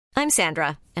I'm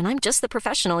Sandra, and I'm just the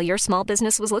professional your small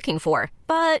business was looking for.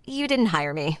 But you didn't hire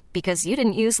me because you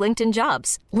didn't use LinkedIn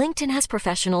Jobs. LinkedIn has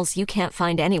professionals you can't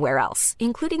find anywhere else,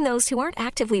 including those who aren't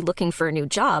actively looking for a new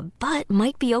job, but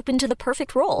might be open to the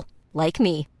perfect role, like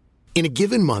me. In a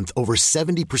given month, over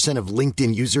 70% of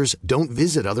LinkedIn users don't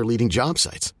visit other leading job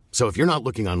sites. So if you're not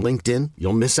looking on LinkedIn,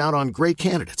 you'll miss out on great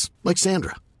candidates like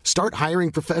Sandra. Start hiring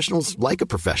professionals like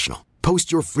a professional. Post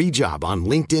your free job on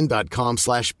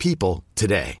linkedin.com/people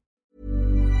today.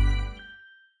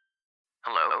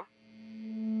 Hello?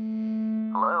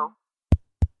 Hello?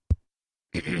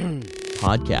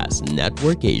 Podcast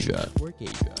Network Asia.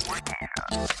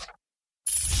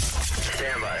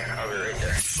 Stand by. I'll be right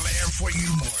there. Flair for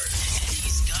humor.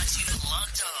 He's got you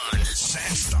locked on.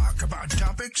 Sans talk about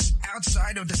topics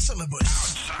outside of the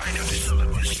syllabus.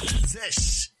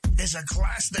 This is a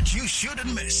class that you shouldn't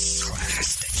miss.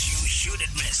 Class that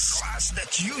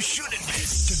you shouldn't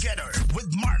miss. Together with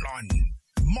Marlon,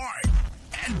 Mark,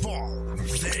 and Paul.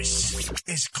 This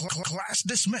is Class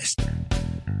Dismissed.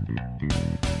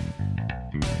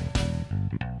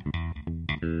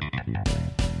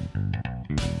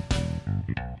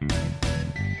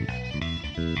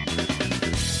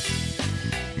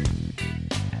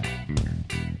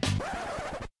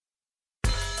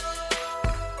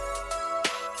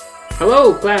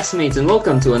 Hello, classmates, and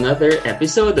welcome to another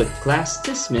episode of Class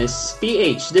Dismissed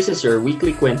PH. This is your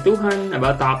weekly kwentuhan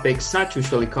about topics not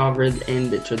usually covered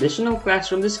in the traditional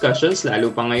classroom discussions,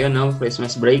 lalo pa ngayon ng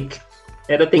Christmas break.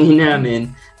 Pero tingin namin,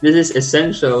 this is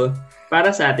essential para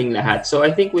sa ating lahat. So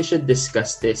I think we should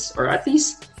discuss this, or at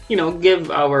least, give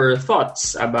our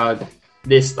thoughts about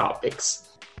these topics.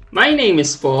 My name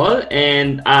is Paul,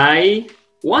 and I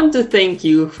want to thank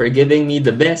you for giving me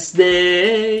the best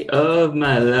day of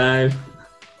my life.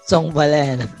 Song pala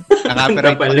yan.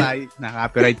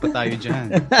 Nakapiright pa tayo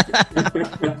dyan.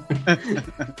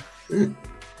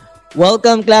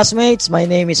 Welcome, classmates. My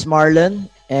name is Marlon,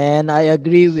 and I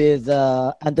agree with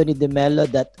Anthony De Mello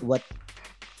that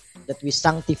we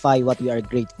sanctify what we are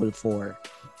grateful for.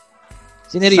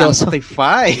 Sineryoso.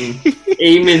 Sanctify.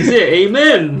 Amen siya.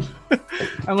 Amen.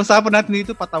 Ang usapan natin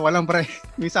dito, patawa lang, pre.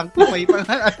 May sanctify pa.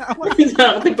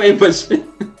 Sanctify pa siya.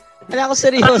 Wala ako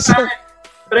seryoso.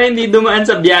 Pre, hindi dumaan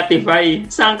sa beatify.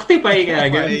 Sanctify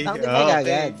ka agad. Sanctify ka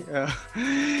agad.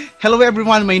 Hello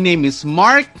everyone, my name is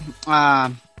Mark.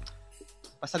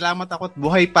 Pasalamat ako at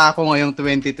buhay pa ako ngayong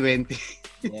 2020.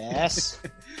 Yes.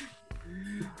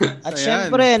 At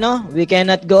syempre, we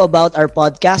cannot go about our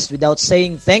podcast without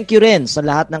saying thank you rin sa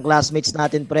lahat ng classmates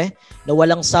natin, pre, na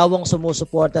walang sawang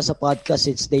sumusuporta sa podcast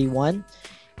since day one.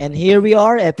 And here we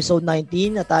are, episode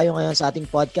 19 na tayo ngayon sa ating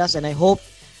podcast, and I hope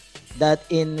that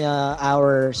in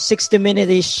our 60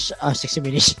 minutes 1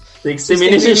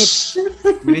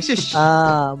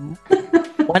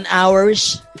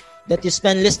 hours that you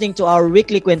spend listening to our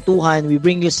weekly kwentuhan, we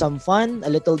bring you some fun,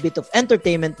 a little bit of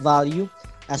entertainment value,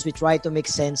 as we try to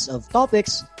make sense of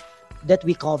topics that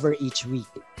we cover each week.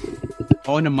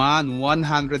 Oo naman,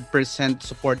 100%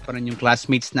 support pa rin yung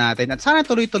classmates natin. At sana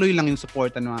tuloy-tuloy lang yung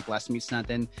support ng mga classmates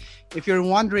natin. If you're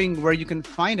wondering where you can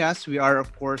find us, we are of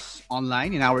course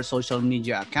online in our social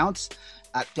media accounts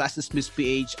at Class Dismissed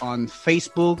PH on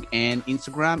Facebook and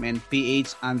Instagram, and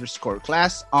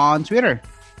PH_class on Twitter.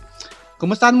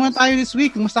 Kumustahan muna tayo this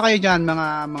week? Kumusta kayo dyan,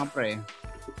 mga pre?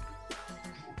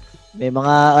 May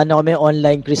mga kami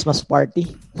online Christmas party.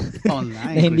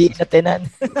 Online. Na hindi natenan.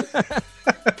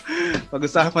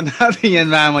 Pag-usapan natin yan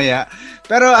mamaya.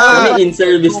 Pero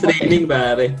in-service training,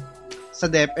 pare. Sa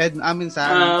DepEd,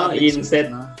 sa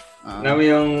in-set.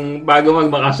 Yung bago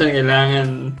magbakasyon,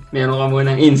 kailangan meron ka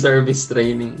munang in-service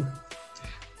training.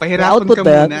 Pahirapan ka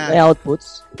muna. May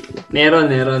outputs?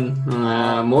 Meron.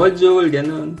 Mga module,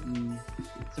 ganun.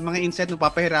 Sa mga in-set,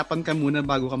 papahirapan ka muna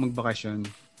bago ka magbakasyon.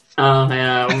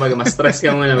 Kaya kumbaga mas stress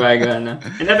ka muna bago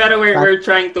Pero we're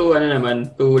trying to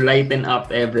to lighten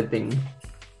up everything.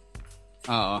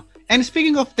 Oo. And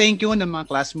speaking of thank you ng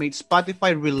mga classmates,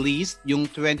 Spotify released yung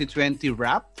 2020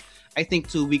 wrap, I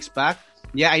think 2 weeks back.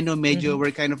 Yeah, I know medyo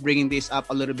we're kind of bringing this up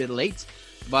a little bit late,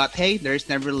 but hey, there's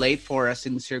never late for a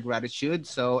sincere gratitude.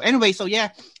 So anyway,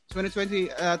 2020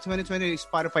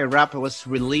 Spotify wrap was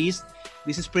released.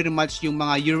 This is pretty much yung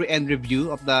mga year-end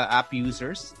review of the app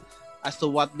users as to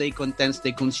what contents they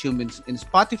consume in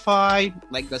Spotify,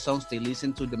 like the songs they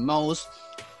listen to the most,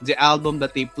 the album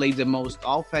that they play the most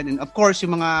often, and of course,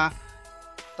 yung mga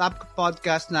top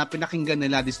podcast na pinakinggan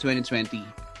nila this 2020.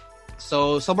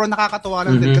 So, sobrang nakakatuwa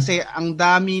lang din kasi ang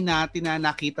dami natin na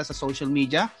nakita sa social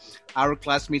media. Our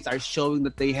classmates are showing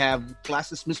that they have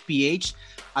Class Dismissed PH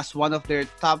as one of their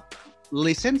top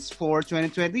listens for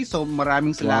 2020. So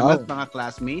maraming salamat mga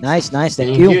classmates. Nice.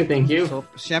 Thank you. Thank you. So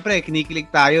syempre, kinikilig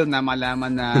tayo na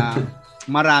malaman na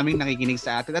maraming nakikinig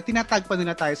sa atin at tinatag pa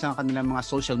nila tayo sa kanilang mga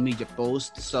social media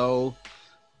posts. So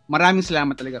maraming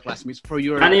salamat talaga classmates for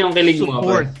your ano yung kilig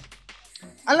support. Mo,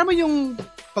 alam mo yung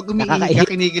pag umiinig ka,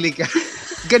 kinikilig ka.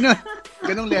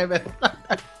 Ganong level.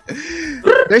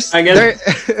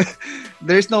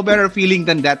 There's no better feeling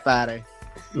than that, pare.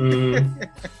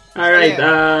 All right.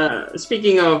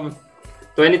 Speaking of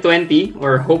 2020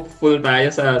 or hopeful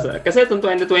tayo sa kasi itong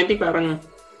 2020 parang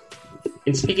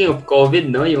speaking of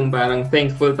COVID, no, yung parang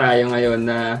thankful tayo ngayon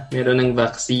na meron ng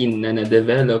vaccine na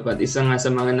na-develop at isa nga sa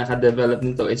mga naka-develop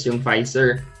nito is yung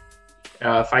Pfizer.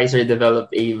 Pfizer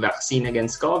developed a vaccine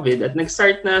against COVID at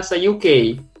nag-start na sa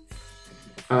UK.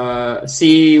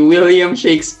 Si William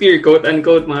Shakespeare,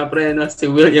 quote-unquote, mga pre, no? Si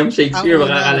William Shakespeare,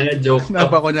 baka akala niya joke.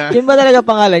 Napa ko na. Yun ba talaga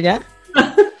pangalan niya?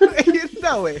 Yun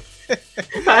daw eh.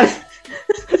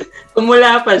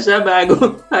 Umula pa siya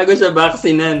bago siya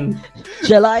vaksinan.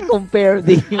 Shall I compare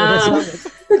the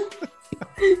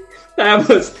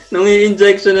Tapos, nung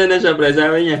i-injection na siya, pre,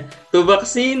 sabi niya, to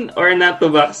vaccine or not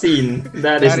to vaccine?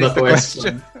 That is the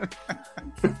question.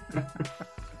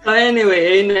 So anyway,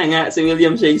 ayun na nga, si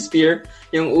William Shakespeare,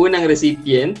 yung unang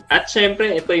recipient. At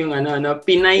syempre, ito yung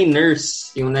Pinay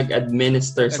nurse, yung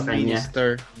nag-administer sa kanya.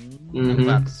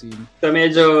 Vaccine. So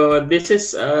medyo, this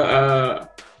is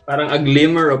parang a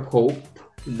glimmer of hope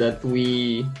that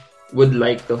we would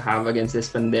like to have against this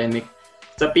pandemic.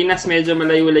 Sa Pinas, medyo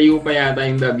malayo-layo pa yata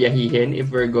yung babiyahihin if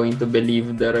we're going to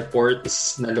believe the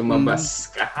reports na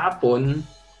lumabas kahapon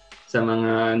sa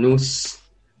mga news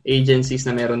agencies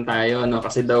na meron tayo, no?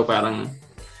 Kasi daw parang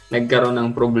nagkaroon ng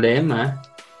problema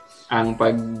ang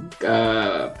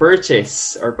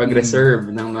purchase or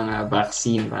pag-reserve ng mga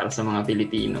vaccine para sa mga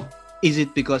Pilipino. Is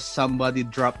it because somebody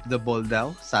dropped the ball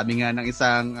daw? Sabi nga ng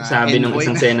isang sabi ng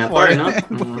isang senator, no?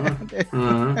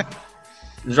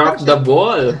 Drop the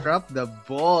ball. Drop the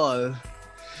ball.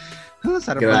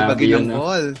 Sarap Grabe magbagay ng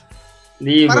ball.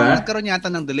 Di ba? Parang nagkaroon yata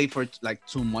ng delay for like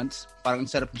 2 months. Parang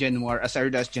instead of January, as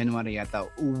early as January yata,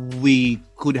 we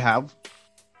could have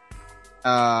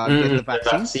get the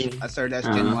vaccine as early as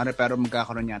January, pero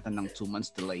magkakaroon yata ng 2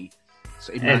 months delay. So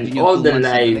and all the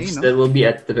lives delay, no? That will be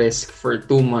at risk for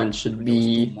 2 months should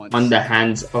be on the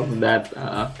hands of that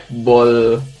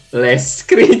ball-less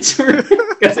creature.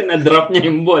 Kasi na-drop niya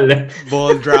yung ball.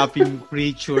 Ball-dropping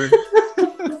creature.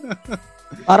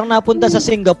 Parang napunta sa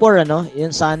Singapore, ano? Yun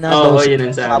sana. Yun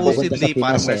ang sabi. Supposedly,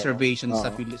 parang reservations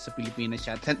sa Pilipinas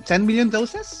siya. 10 million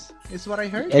doses is what I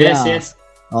heard? Yes.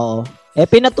 Oo.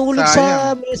 Pinatulog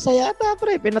sa mesa yata,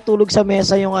 pre. Pinatulog sa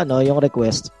mesa yung yung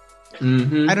request.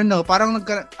 Mm-hmm. I don't know. Parang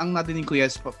ang nadinig ko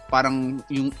yes, parang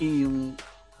yung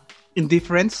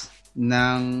indifference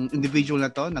ng individual na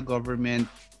to, na government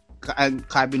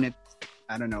cabinet,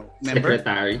 I don't know, member.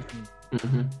 Secretary.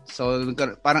 Mm-hmm. So,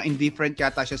 parang indifferent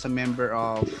yata siya sa member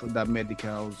of the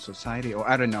medical society or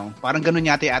I don't know. Parang ganun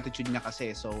yata yung attitude niya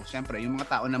kasi. So, syempre, yung mga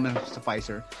tao naman sa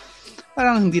Pfizer,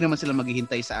 parang hindi naman sila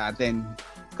maghihintay sa atin.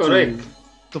 Correct.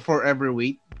 To forever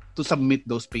wait to submit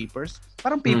those papers.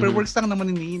 Parang paperwork lang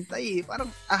naman hinihintay. Parang,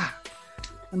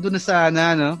 nandun na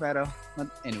sana, no? Pero,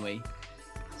 anyway.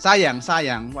 Sayang.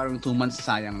 Parang 2 months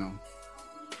sayang, no?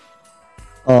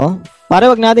 Oo. Para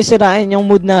wag natin sirain yung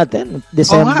mood natin.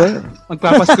 December.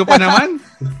 Magpapasko pa naman.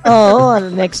 Oo.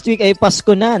 Next week ay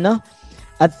Pasko na, no?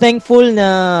 At thankful na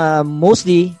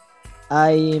mostly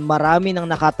ay marami nang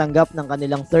nakatanggap ng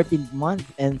kanilang 13th month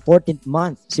and 14th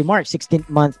month. Si Mark,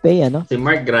 16th month pay, ano? Si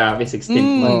Mark, grabe,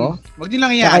 16th month. Wag nyo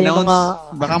lang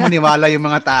i-announce. Baka maniwala yung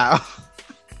mga tao.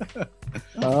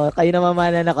 Kayo naman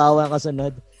mananakaw ang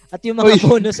kasunod. At yung mga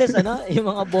bonuses, yung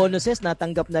mga bonuses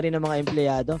natanggap na rin ng mga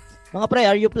empleyado. Mga pre,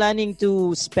 are you planning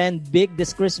to spend big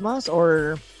this Christmas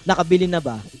or nakabili na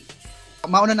ba?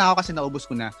 Mauna na ako kasi naubos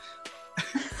ko na.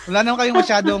 Wala naman kayong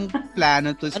masyadong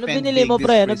plano to spend big this Christmas. Ano binili mo,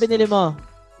 pre? Ano binili mo?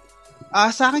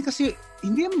 Sa akin kasi,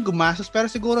 hindi naman gumastos, pero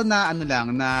siguro na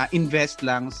na invest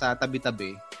lang sa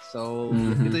tabi-tabi. So,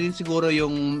 ito din siguro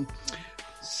yung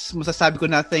masasabi ko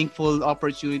na thankful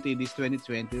opportunity this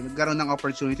 2020. Nagkaroon ng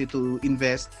opportunity to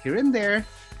invest here and there.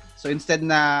 So instead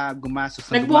na gumastos.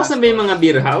 Nagbukas na ba yung mga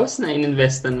beer house na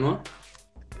ininvestan mo?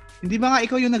 Hindi ba nga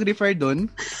ikaw yung nag-refer doon?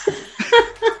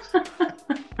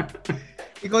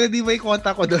 Ikaw hindi ba yung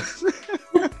contact ko doon?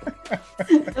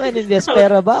 Ininvest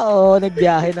pera ba o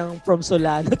nagbiyahe from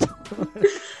Solano to?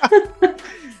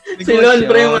 Si Lon,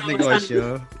 pre,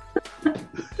 negosyo.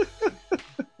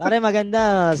 Pare,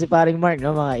 maganda si paring Mark,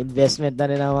 no? Mga investment na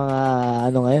rin ng mga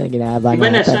ngayon, ginagawa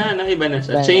Iba na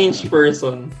siya. Change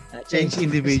person. Change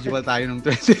individual tayo ng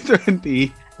 2020.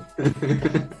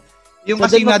 Yung so,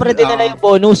 kasi doon pa rin nila yung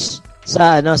bonus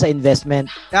sa investment.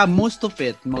 Yeah, most of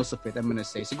it, I'm gonna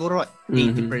say. Siguro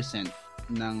 80%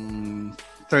 ng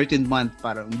 13th month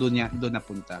parang doon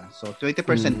napunta. So,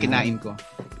 20% kinain ko.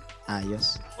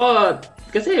 Ayos.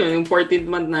 Kasi yung 14th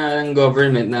month na ng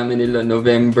government namin nila,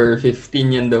 November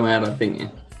 15 yan dumarating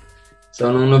eh. So,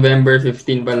 nung November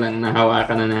 15 pa lang,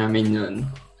 nahawakan na namin yun.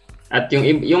 At yung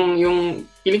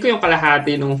feeling ko yung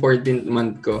kalahati nung 14th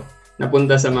month ko,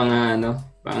 napunta sa mga,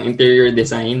 pang interior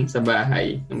design sa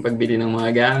bahay. Yung pagbili ng mga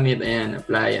gamit,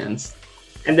 appliance.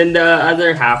 And then the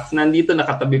other half, nandito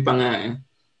nakatabi pa nga eh.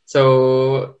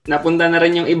 So, napunta na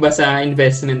rin yung iba sa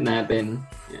investment natin.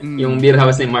 Yung beer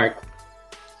house ni Mark.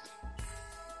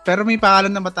 Pero may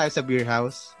pangalan na ba tayo sa beer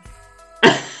house?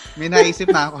 May naisip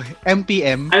na ako.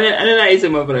 MPM. Ano naisip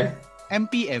mo, pre?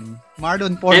 MPM.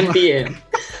 Marlon Porma. MPM.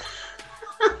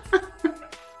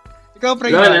 Ikaw, pre.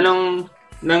 Anong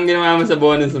ginawa mo sa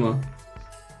bonus mo?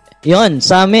 Yun,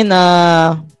 sa amin,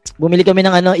 bumili kami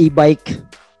ng e-bike.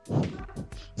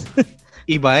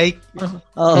 E-bike?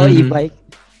 Oo, e-bike.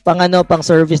 Pang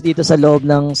service dito sa loob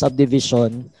ng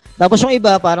subdivision. Tapos yung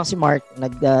iba, parang si Mark,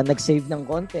 nag-save ng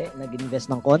konti, nag-invest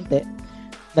ng konti,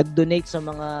 nag-donate sa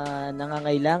mga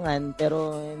nangangailangan,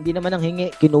 pero hindi naman ang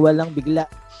hingi, kinuha lang bigla.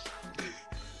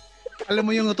 Alam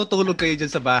mo yung natutulog kayo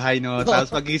dyan sa bahay, no? Tapos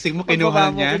pagising mo,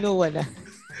 kinuha niya. Kinuha na.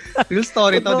 Real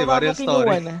story to, di ba? Real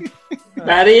story.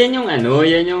 Pare, yan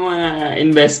yung mga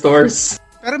investors.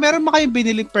 Pero meron ba kayong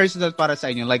binili personal para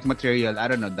sa inyo? Like material, I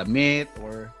don't know, damit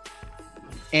or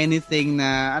anything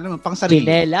na, pang sarili?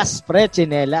 Chinelas, pre,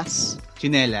 chinelas.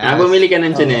 Chinelas? Bumili ka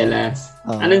ng chinelas.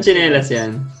 Anong chinelas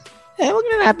yan? Wag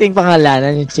na nating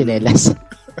pangalanan yung chinelas.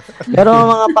 Pero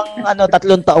mga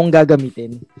 3 taong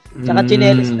gagamitin. Tsaka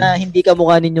chinelas na hindi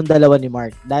kamukha ninyong dalawa ni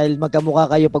Mark. Dahil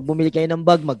magkamukha kayo. Pag bumili kayo ng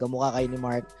bag, magkamukha kayo ni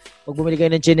Mark. Pag bumili kayo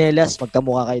ng chinelas,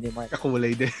 magkamukha kayo ni Mark.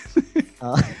 Kakulay din.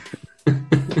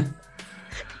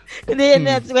 Hindi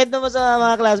yan. Kwento mo sa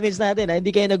mga classmates natin.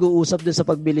 Hindi kayo nag-uusap dun sa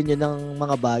pagbili nyo ng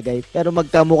mga bagay. Pero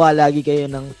magkamukha lagi kayo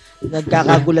ng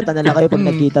nagkakagulatan na lang kayo pag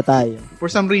nagkita tayo.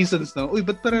 For some reasons, no? Uy,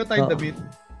 ba't pareho tayong damit?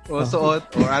 O suot,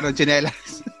 or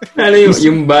chinelas.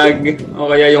 Yung bag,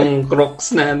 o kaya yung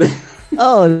Crocs natin.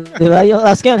 Di ba? Yung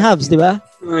ask yun, Habs, di ba?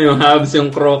 Yung Habs,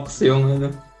 yung Crocs,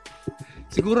 yung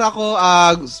Siguro ako,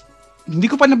 hindi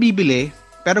ko pa nabibili,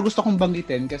 pero gusto kong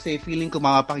banggitin kasi feeling ko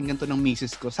mapapakinggan to ng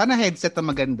misis ko. Sana headset na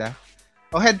maganda.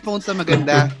 O headphones na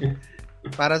maganda.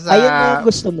 Para sa... Ayun yung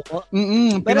gusto mo.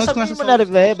 Pero sabihin mo na rin,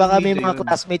 baka may mga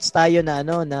classmates tayo na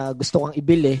gusto kang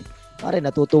ibili. Pare,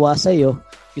 natutuwa sa'yo.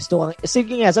 Gusto kang...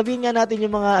 Sige nga, sabihin nga natin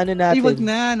yung mga natin. Ay, wag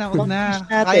na.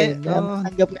 Natin.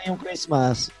 Tanggap na yung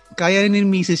Christmas. Kaya ni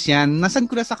Mrs. yan. Nasan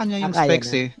ko na sa kanya yung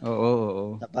specs eh.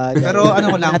 Oo. Pero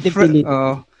ko lang,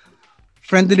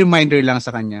 friendly reminder lang sa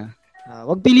kanya.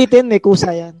 Wag pilitin, may kusa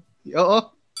yan.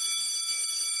 Oo.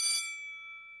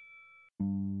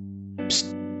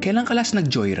 Psst, kailan ka last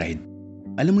nag-joyride?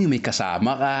 Alam mo yung may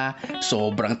kasama ka,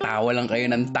 sobrang tawa lang kayo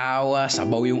ng tawa,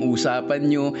 sabaw yung usapan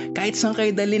nyo, kahit saan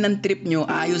kayo dali ng trip nyo,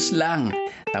 ayos lang.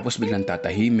 Tapos biglang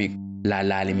tatahimik,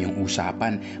 lalalim yung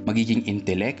usapan, magiging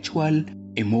intellectual,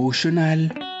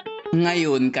 emotional.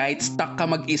 Ngayon, kahit stuck ka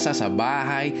mag-isa sa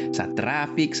bahay, sa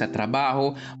traffic, sa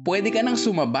trabaho, pwede ka nang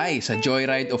sumabay sa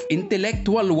joyride of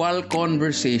intellectual wall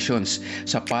conversations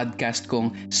sa podcast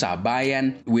kong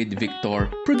Sabayan with Victor,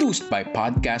 produced by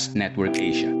Podcast Network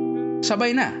Asia.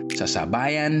 Sabay na sa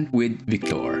Sabayan with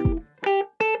Victor.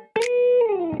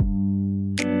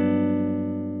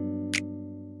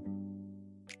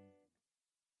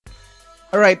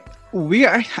 Alright,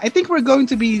 I think we're going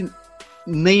to be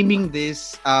naming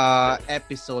this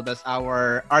episode as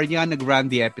our Ariana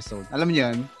Grande episode. Alam mo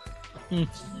yun?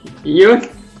 Yun?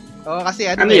 Kasi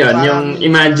ano yun? Yung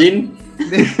Imagine?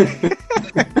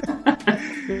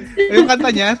 Yung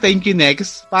kanta niya, Thank You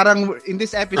Next. Parang in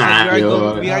this episode,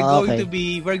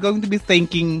 we're going to be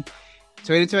thanking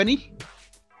 2020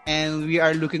 and we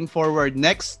are looking forward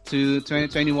next to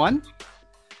 2021.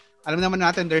 Alam naman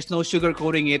natin, there's no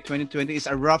sugarcoating it. 2020 is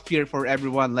a rough year for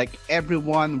everyone, like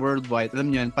everyone worldwide.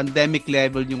 Alam niyo yun, pandemic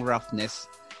level yung roughness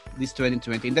this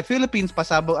 2020. In the Philippines,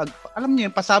 pasabog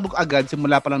agad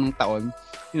simula pa lang ng taon.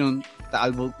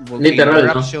 Taal volcano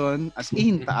eruption. As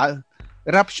in,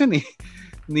 eruption eh.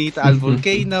 Ni Taal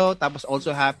volcano. Tapos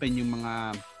also happen yung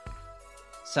mga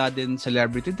sudden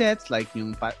celebrity deaths like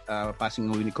yung passing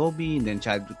away ni Kobe and then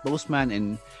Chadwick Boseman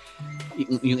and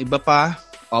yung iba pa.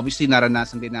 Obviously,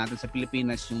 naranasan din natin sa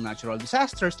Pilipinas yung natural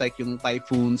disasters like yung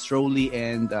typhoons, Rolly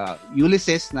and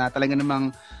Ulysses na talaga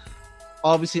namang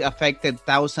obviously affected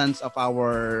thousands of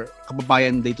our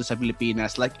kababayan dito sa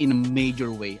Pilipinas like in a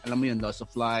major way. Alam mo yun, loss of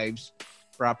lives,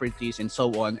 properties, and so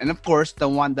on. And of course, the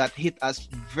one that hit us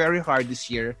very hard this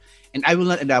year, and I will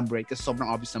not elaborate kasi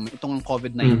sobrang obvious naman, itong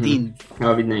COVID-19.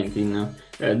 COVID-19, no?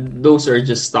 Those are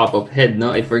just top of head,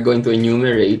 no? If we're going to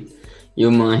enumerate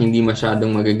yung mga hindi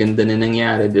masyadong magaganda na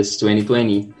nangyari this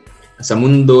 2020, sa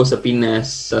mundo, sa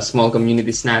Pinas, sa small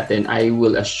communities natin, I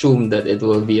will assume that it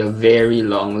will be a very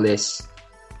long list.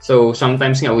 So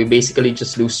sometimes nga, we basically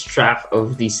just lose track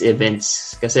of these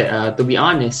events. Kasi to be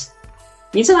honest,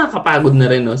 minsan nakakapagod na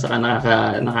rin, no? Saka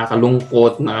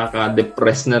nakakalungkot,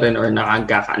 nakaka-depress na rin, or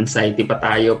nakaka-anxiety pa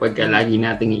tayo pagka lagi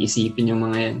nating iisipin yung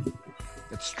mga yan.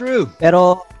 That's true.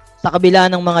 Pero sa kabila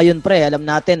ng mga yun, pre, alam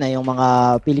natin na yung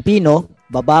mga Pilipino,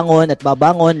 babangon at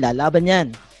babangon, lalaban yan.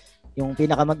 Yung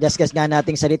pinaka-mag-discuss nga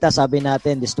nating salita, sabi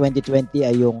natin, this 2020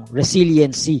 ay yung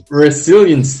resiliency.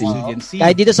 Resiliency.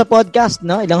 Kahit dito sa podcast,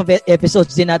 no, ilang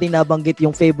episodes din natin nabanggit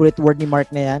yung favorite word ni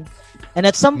Mark na yan. And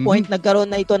at some point,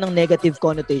 nagkaroon na ito ng negative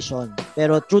connotation.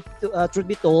 Pero truth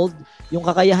be told, yung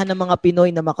kakayahan ng mga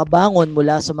Pinoy na makabangon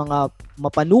mula sa mga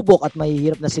mapanubok at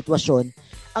mahihirap na sitwasyon,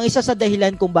 ang isa sa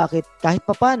dahilan kung bakit kahit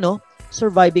papano,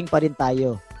 surviving pa rin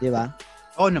tayo. Di ba?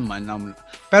 Oo naman.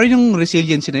 Pero yung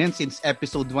resiliency na yan, since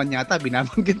episode 1 yata,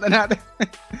 binabanggit na natin.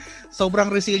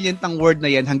 Sobrang resilient ang word na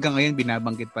yan. Hanggang ngayon,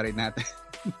 binabanggit pa rin natin.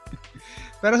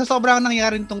 Pero sa sobrang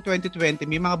nangyari nitong 2020,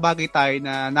 may mga bagay tayo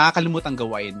na nakakalimutang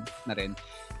gawain na rin.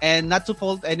 And not to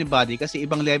fault anybody, kasi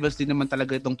ibang levels din naman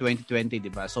talaga itong 2020, di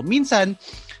ba? So minsan,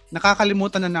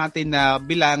 nakakalimutan na natin na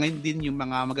bilangin din yung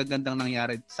mga magagandang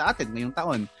nangyari sa atin ngayong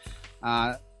taon.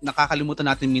 Nakakalimutan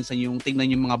natin minsan yung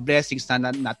tingnan yung mga blessings na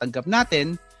natanggap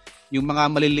natin, yung mga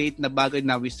maliliit na bagay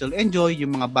na we still enjoy,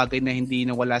 yung mga bagay na hindi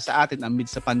nawala sa atin amid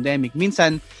sa pandemic.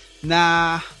 Minsan,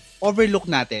 na overlook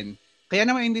natin. Kaya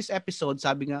naman in this episode,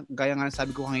 gaya nga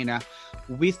sabi ko kanina,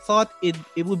 we thought it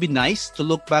would be nice to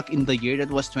look back in the year that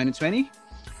was 2020,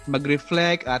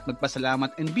 mag-reflect at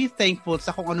magpasalamat and be thankful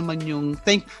sa kung ano man yung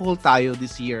thankful tayo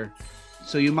this year.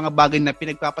 So yung mga bagay na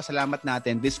pinagpapasalamat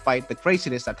natin despite the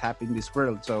craziness that happened in this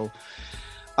world. So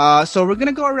we're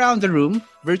gonna go around the room,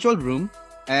 virtual room,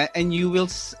 and you will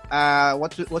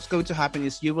what's going to happen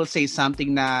is you will say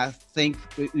something na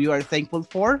you are thankful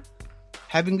for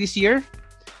having this year.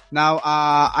 Now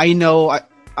I know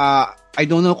I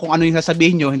don't know kung ano yung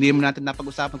sasabihin nyo. Hindi mo natin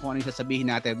napag-usapan kung ano yung sasabihin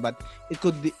natin, but it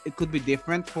could be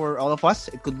different for all of us.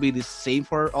 It could be the same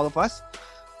for all of us.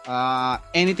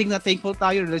 Anything na thankful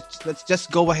tayo, let's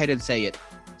just go ahead and say it.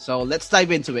 So let's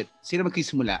dive into it. Sino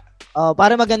magsisimula?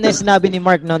 Para maganda yung sinabi ni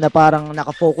Mark, no, na parang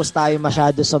nakafocus tayo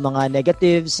masyado sa mga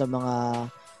negatives, sa mga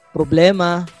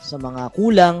problema, sa mga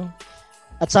kulang.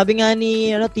 At sabi nga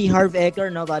ni T. Harv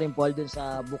Eker, no, parang Paul dun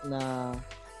sa book na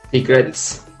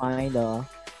Secrets. Mind,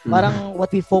 parang what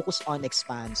we focus on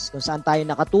expands. Kung saan tayo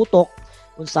nakatutok,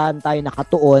 kung saan tayo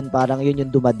nakatuon, parang yun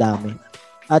yung dumadami.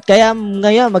 At kaya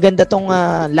ngayon, maganda tong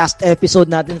last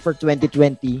episode natin for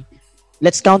 2020.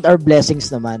 Let's count our blessings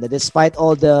naman. That despite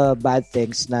all the bad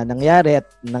things na nangyari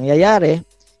at nangyayari,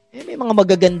 may mga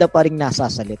magaganda pa rin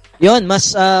nasasalit. Yun,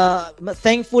 mas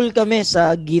thankful kami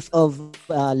sa gift of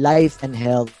life and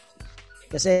health.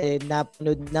 Kasi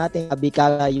napanood natin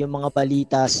kabika yung mga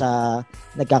balita sa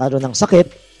nagkakaroon ng sakit,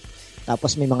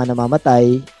 tapos may mga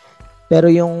namamatay.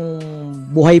 Pero yung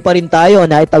buhay pa rin tayo,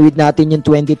 naitawid natin yung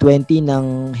 2020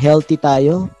 ng healthy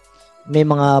tayo. May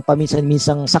mga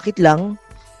paminsan-minsang sakit lang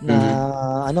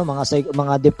na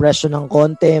mga depression ng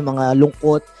konti, mga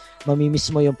lungkot, mamimiss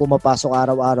mo yung pumapasok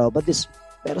araw-araw.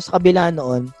 Pero sa kabila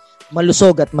noon,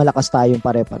 malusog at malakas tayong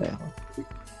pare-pareho.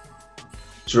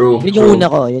 True. Yun yung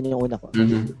una ko.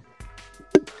 Mm-hmm.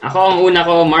 Ako, ang una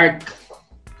ko, Mark,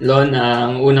 Lon,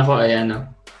 ang una ko ay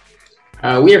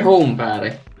we're home,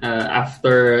 pare.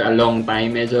 After a long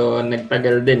time, medyo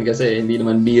nagtagal din kasi hindi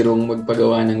naman birong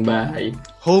magpagawa ng bahay.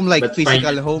 Home like but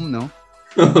physical home, no?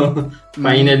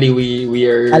 Finally, we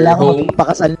are home. Alam ko,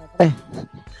 pakasal na pa eh.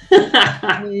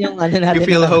 Yung natin. You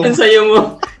feel home? Yung sayo mo,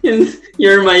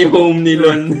 you're my home ni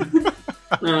Lon.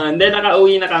 Then,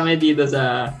 nakauwi na kami dito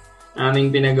sa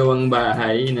aming pinagawang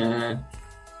bahay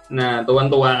na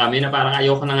tuwan-tuwa kami na parang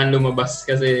ayoko na nga lumabas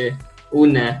kasi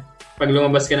una, pag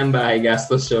lumabas ka ng bahay,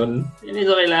 gastos yun.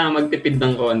 Medyo kailangan magtipid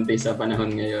ng konti sa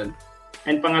panahon ngayon.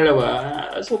 And pangalawa,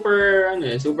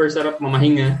 super sarap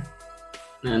mamahinga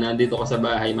na nandito ka sa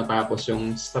bahay matapos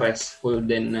yung stressful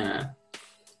din na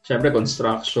syempre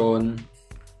construction,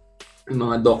 yung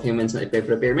mga documents na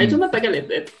ipe-prepare. Medyo matagal.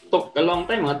 It took a long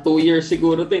time. Mga 2 years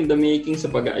siguro to in the making sa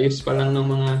pag-aayos pa lang ng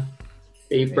mga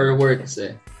paperworks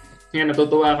eh. Ngayon,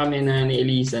 natutuwa kami na ni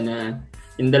Elisa na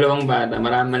yung dalawang bata,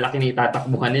 malaki na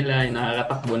itatakbuhan nila, yung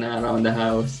nakakatakbo na around the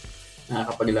house.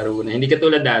 nakakapaglaro na. Hindi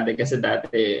katulad dati kasi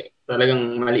dati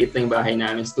talagang maliit lang yung bahay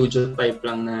namin. Studio type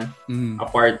lang na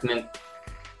apartment.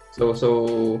 So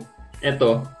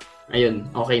eto, ayun,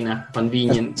 okay na.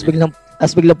 Convenient.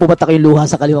 As biglang pumatak yung luha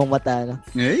sa kaliwang mata. No?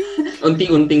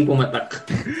 Unti-unting pumatak.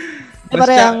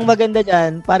 Pare, ang maganda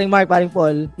dyan, paring Mark, paring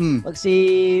Paul, pag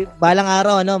balang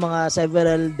araw, mga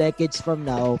several decades from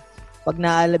now, pag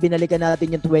binalikan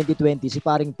natin yung 2020, si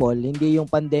paring Paul, hindi yung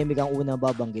pandemic ang unang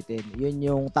babanggitin. Yun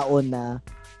yung taon na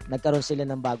nagkaroon sila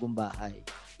ng bagong bahay.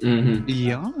 Mm-hmm.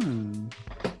 Yan.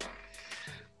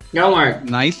 Go, Mark.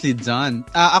 Nicely done.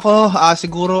 Ako,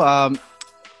 siguro,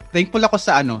 thankful ako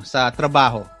sa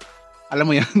trabaho. Alam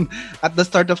mo yan, at the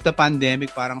start of the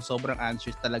pandemic, parang sobrang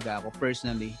anxious talaga ako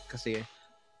personally kasi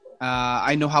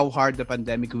I know how hard the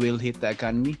pandemic will hit the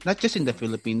economy, not just in the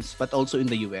Philippines, but also in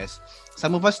the US.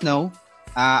 Some of us know,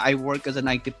 I work as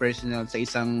an IT personnel sa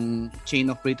isang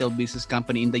chain of retail business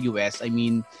company in the US. I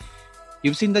mean,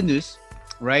 you've seen the news,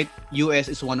 right? US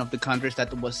is one of the countries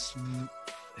that was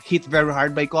hit very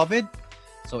hard by COVID.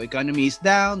 So economy is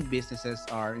down, businesses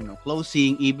are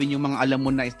closing, even yung mga alam mo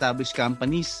na established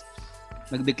companies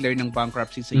nag-declare ng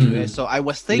bankruptcy sa US. So I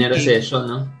was thinking, recession,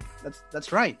 no?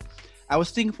 That's right. I was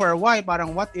thinking for a while,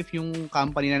 parang what if yung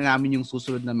company na namin yung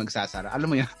susunod na magsasara? Alam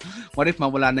mo yan, what if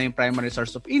mawala na yung primary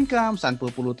source of income, saan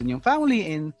pupulutin yung family,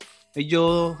 and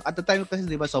medyo, at the time kasi,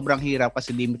 di ba, sobrang hirap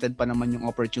kasi limited pa naman yung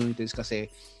opportunities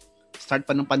kasi start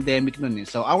pa ng pandemic nun eh.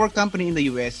 So our company in the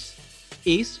US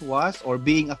was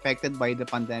being affected by the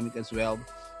pandemic as well.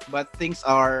 But things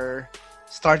are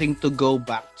starting to go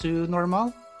back to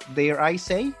normal. Dare I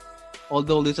say,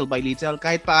 although little by little,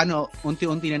 kahit paano,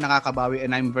 unti-unti na nakakabawi,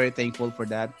 and I'm very thankful for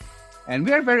that. And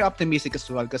we are very optimistic as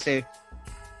well kasi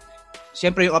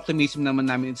syempre yung optimism naman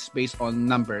namin is based on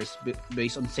numbers,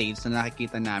 based on sales na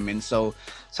nakikita namin. So,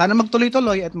 sana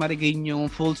magtuloy-tuloy at ma-regain yung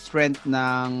full strength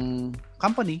ng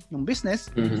company, yung business,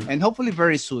 and hopefully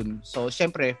very soon. So,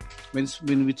 syempre, when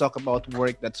we talk about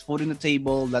work, that's food on the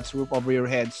table, that's roof over your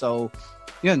head. So,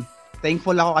 yun.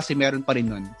 Thankful ako kasi meron pa rin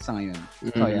nun sa ngayon.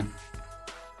 So, yeah.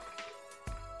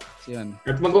 So, yun.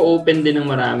 At mag-o-open din ng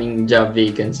maraming job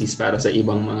vacancies para sa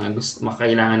ibang mga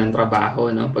makailangan ng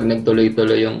trabaho, no? Pag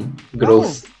nagtuloy-tuloy yung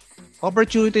growth.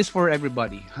 Opportunities for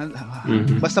everybody.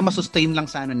 Basta masustain lang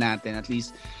sana natin. At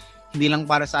least, hindi lang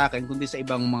para sa akin, kundi sa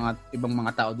ibang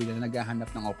mga tao din na naghahanap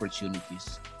ng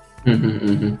opportunities.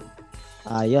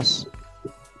 Ayos.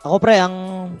 Ako pre,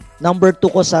 ang number 2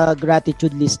 ko sa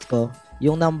gratitude list ko,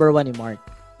 yung number 1 ni Mark,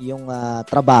 yung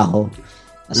trabaho.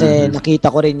 Kasi nakita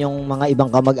ko rin yung mga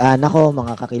ibang kamag-anak ko,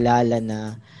 mga kakilala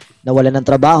na nawalan ng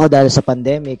trabaho dahil sa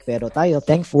pandemic. Pero tayo,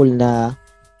 thankful na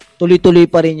tuloy-tuloy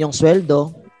pa rin yung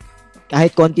sweldo.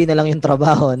 Kahit konti na lang yung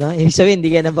trabaho, no? Ibig sabihin,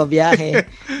 hindi ka na pabiyahe.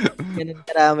 Ganun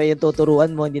karami yung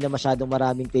tuturuan mo, hindi na masyadong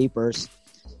maraming papers.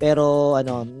 Pero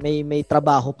may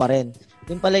trabaho pa rin.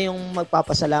 Yun pala yung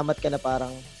magpapasalamat ka na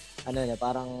parang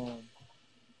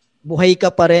buhay ka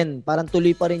pa rin. Parang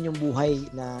tuloy pa rin yung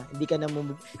buhay na hindi ka na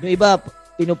yung iba,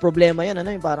 pinoproblema yun,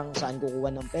 yung parang saan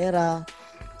kukuha ng pera,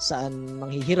 saan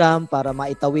manghihiram para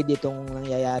maitawid itong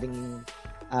nangyayaring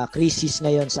crisis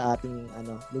ngayon sa ating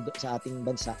sa ating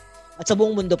bansa. At sa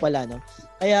buong mundo pala, no?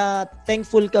 Kaya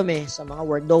thankful kami sa mga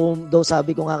work. Though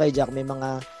sabi ko nga kay Jack, may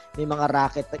mga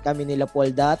racket kami nila Paul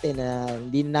dati na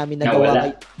hindi namin nagawa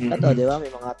di ba?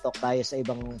 May mga talk tayo sa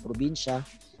ibang probinsya.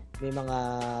 May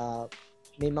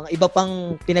mga iba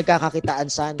pang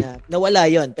pinagkakakitaan sana. Nawala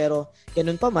yon, pero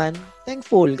ganun pa man,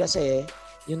 thankful kasi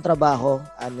yung trabaho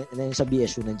sa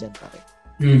BSU nandyan pa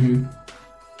rin.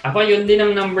 Ako yun din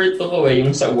ang number 2 ko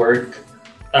yung sa work.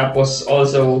 Tapos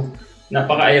also,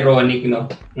 napaka-ironic, no?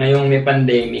 Ngayong may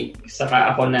pandemic,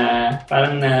 saka ako na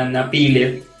parang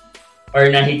napilit or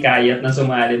nahikayat na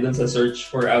sumali dun sa search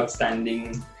for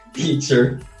outstanding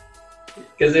teacher.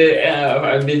 Kasi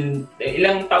I've been,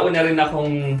 ilang taon na rin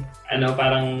akong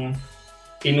parang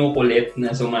kinukulit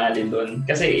na sumali doon.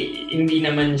 Kasi hindi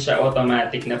naman siya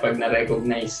automatic na pag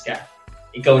na-recognize ka,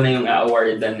 ikaw na yung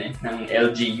a-awardan ng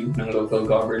LGU, ng local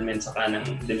government, saka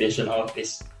ng division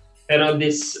office. Pero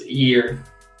this year,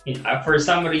 for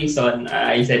some reason,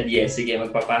 I said yes, sige,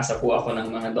 magpapasa po ako ng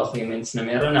mga documents na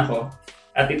meron ako.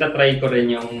 At itatry ko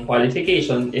rin yung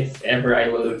qualification if ever I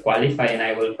will qualify and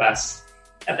I will pass.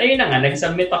 At ayun na nga,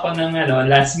 nag-submit ako ng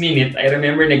last minute. I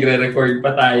remember nagre-record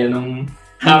pa tayo nung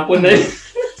hapon na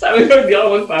sabi ko, di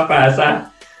ako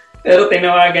magpapasa. Pero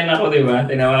tinawagan ako, di ba?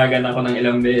 Tinawagan ako ng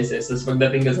ilang beses. Tapos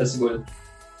pagdating ko sa school,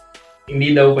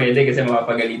 hindi daw pwede kasi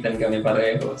mapapagalitan kami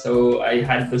pareho. So, I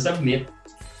had to submit.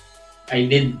 I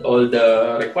did all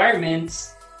the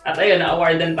requirements. At ayun,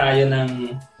 na-awardan tayo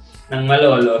ng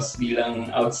Malolos bilang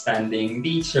outstanding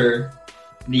teacher.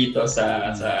 dito sa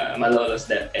Malolos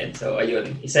DepEd. So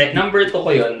ayun, number 2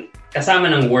 ko yun, kasama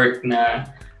ng work na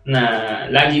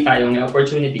lagi tayong may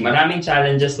opportunity. Maraming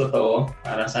challenges totoo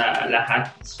para sa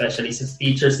lahat, especially sa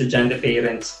teachers, estudyante,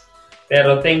 parents.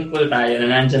 Pero thankful tayo na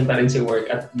nandyan pa rin si work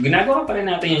at ginagawa pa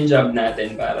rin natin yung job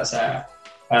natin para sa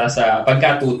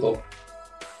pagkatuto.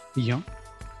 Yung?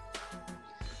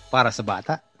 Para sa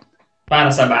bata?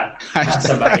 Para sa bata. Para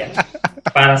sa bayan.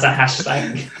 Para sa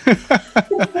hashtag.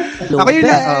 Ako yun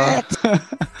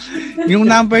yung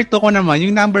number 2 ko naman,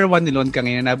 yung number 1 ni Lon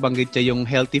kanina, nabanggit siya yung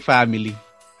healthy family.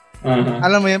 Uh-huh.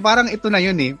 Alam mo yun, parang ito na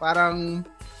yun eh. Parang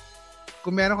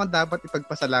kung meron kang dapat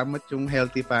ipagpasalamat yung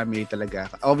healthy family talaga.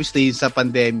 Obviously, sa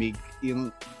pandemic,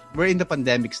 we're in the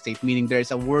pandemic state, meaning there's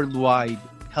a worldwide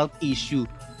health issue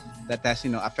that has,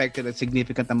 affected a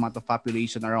significant amount of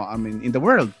population in the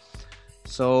world.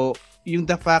 So, yung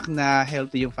the fact na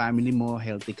healthy yung family mo,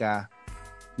 healthy ka,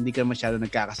 hindi ka masyado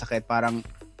nagkakasakit, parang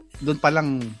doon pa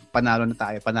lang panalo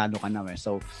ka na.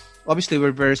 So, obviously,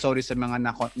 we're very sorry sa mga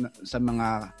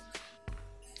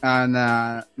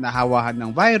nahawahan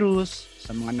ng virus,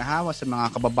 sa mga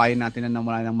kababayan natin na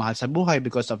nawala ng mahal sa buhay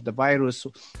because of the virus.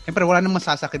 Siyempre, wala nang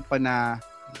masasakit pa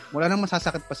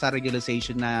sa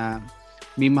realization na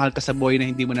may mahal ka sa buhay na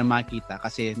hindi mo na makita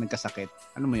kasi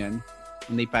nagkasakit. Ano mo yun?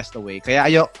 And they passed away. Kaya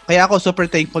ako super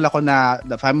thankful ako na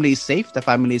the family is safe, the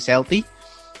family is healthy.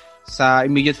 Sa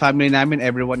immediate family namin,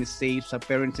 everyone is safe. Sa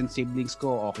parents and siblings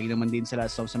ko, okay naman din sila.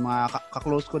 So sa mga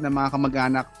ka-close ko na mga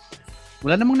kamag-anak,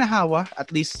 wala namang nahawa,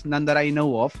 at least none that I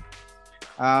know of.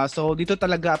 So dito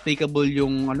talaga applicable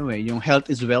yung yung health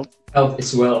is wealth. Health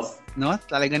is wealth. No?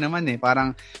 Talaga naman eh.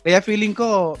 Parang kaya feeling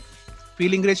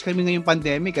rich kami ngayong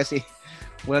pandemic kasi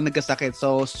wala nagkasakit.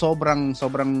 So sobrang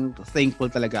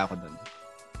thankful talaga ako doon.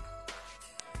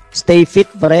 Stay fit,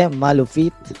 pre. Malo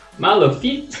fit.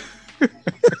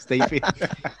 Stay fit.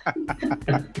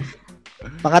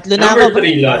 Pangatlo na ako.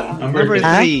 Number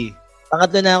 3.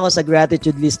 Pangatlo na ako sa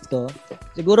gratitude list ko.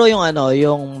 Siguro yung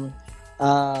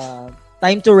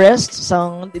time to rest.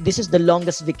 This is the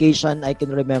longest vacation I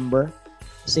can remember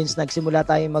since nagsimula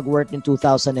tayo mag-work in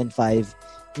 2005.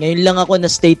 Ngayon lang ako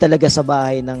na-stay talaga sa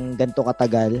bahay ng ganito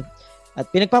katagal.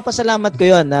 At pinagpapasalamat ko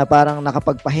yun na parang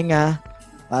nakapagpahinga.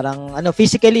 Parang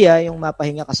physically yung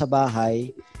mapahinga ka sa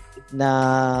bahay. Na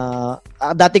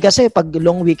dati kasi pag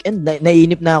long weekend,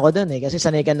 naiinip na ako doon kasi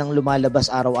sanay ka nang lumalabas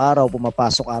araw-araw,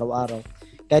 pumapasok araw-araw.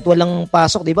 Kahit walang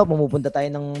pasok, di ba, pumupunta tayo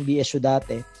ng BSU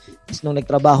dati. Tapos nung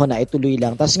nagtrabaho na, ituloy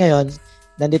lang. Tapos ngayon,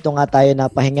 nandito nga tayo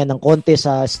na pahinga ng konti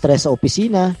sa stress sa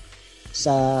opisina,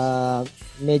 sa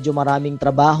medyo maraming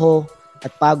trabaho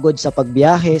at pagod sa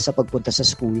pagbiyahe, sa pagpunta sa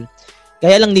school.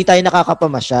 Kaya lang di tayo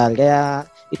nakakapamasyal. Kaya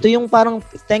ito yung parang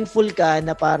thankful ka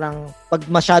na parang pag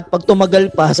tumagal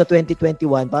pa sa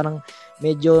 2021, parang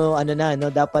medyo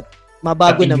dapat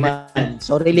mabago naman.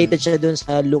 So related siya dun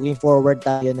sa looking forward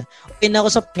tayo na okay na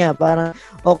ako parang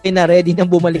okay na, ready na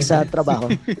bumalik sa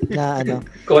trabaho na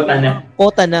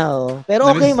Kota na. Pero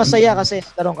okay, masaya kasi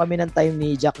karon kami ng time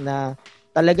ni Jack na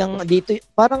talagang dito,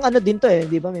 parang din to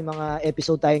di ba? May mga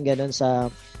episode tayong ganun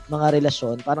sa mga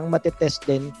relasyon, parang matetest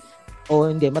din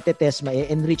matetest,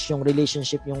 ma-enrich yung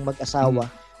relationship yung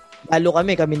mag-asawa. Lalo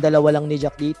kaming dalawa lang ni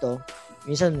Jack dito.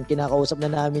 Minsan, kinakausap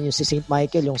na namin yung si St.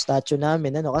 Michael, yung statue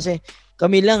namin. Kasi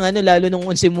kami lang, lalo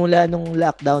nung simula nung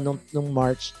lockdown, nung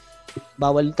March,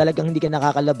 bawal talagang hindi ka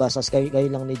nakakalabas, as kayo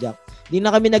lang ni Jack. Hindi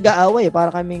na kami nag-aaway,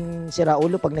 para kaming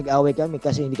siraulo pag nag-aaway kami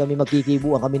kasi hindi kami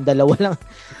magkikibuan, kaming dalawa lang.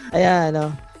 Ayan,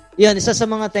 Yun, isa sa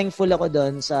mga thankful ako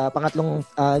doon sa pangatlong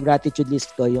gratitude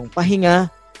list ko, yung pahinga.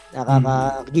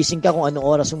 Nakakagising ka kung anong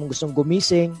oras mo gustong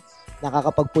gumising.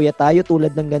 Nakakapagpuya tayo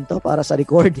tulad ng ganito para sa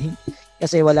recording.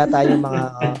 Kasi wala tayong mga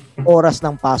oras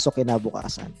ng pasok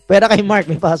kinabukasan. Pero kay Mark,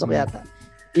 may pasok yata.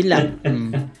 Yun lang.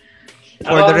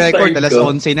 For the record, alas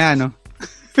 11 na, no?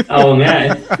 Oo nga eh.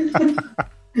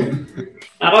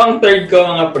 Ako ang third ko,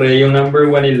 mga pre, yung number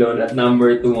 1 ni Lon at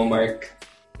number 2 mo, Mark.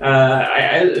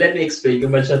 Let me explain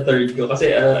kung ba siya third ko.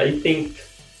 Kasi I think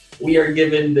we are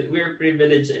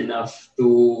privileged enough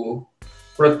to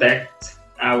protect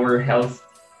our health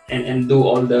and do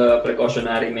all the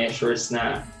precautionary measures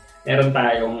na meron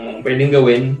tayong pwedeng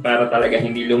gawin para talaga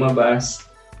hindi lumabas,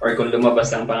 or kung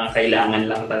lumabas lang pangakailangan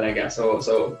lang talaga. So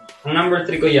ang number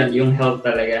 3 ko yan, yung health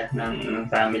talaga ng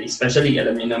family. Especially,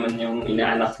 alam niyo naman yung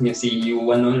inaanak niyo si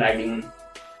Yuan, laging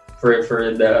for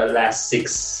the last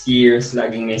 6 years,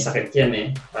 laging may sakit yan eh.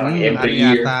 Parang every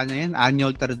year.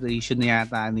 Annual tradition na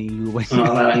yata ni Yuan.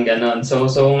 Parang ganon. So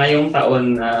ngayong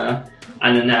taon,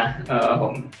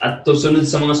 at susunod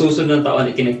sa mga susunod na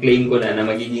taon, ikin-claim ko na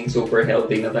magiging super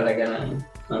healthy na talaga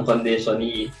ng condition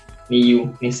ni Yu,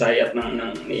 ni Sai at ni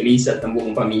Elisa at ng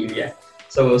buong pamilya.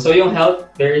 So yung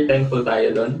health, very thankful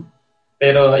tayo doon.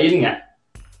 Pero yun nga,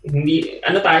 hindi,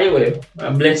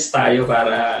 blessed tayo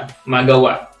para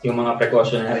magawa yung mga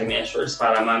precautionary measures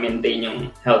para ma-maintain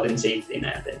yung health and safety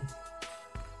natin.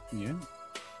 Yeah.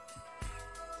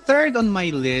 Third on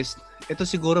my list, ito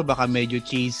siguro baka medyo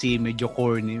cheesy, medyo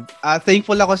corny.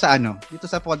 Thankful ako sa dito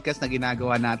sa podcast na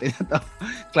ginagawa natin ito,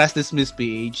 Class Dismissed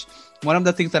PH. One of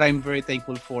the things that I'm very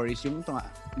thankful for is yung ito nga,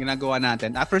 ginagawa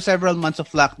natin. After several months of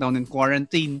lockdown and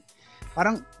quarantine,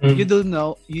 parang you don't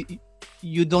know,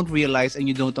 you don't realize and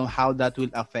you don't know how that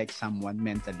will affect someone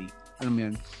mentally. Alam mo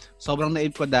yun? Sobrang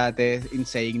naib ko dati in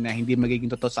saying na hindi magiging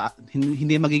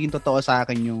totoo sa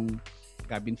akin yung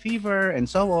cabin fever and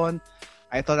so on.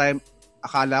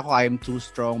 Akala ko I'm too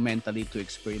strong mentally to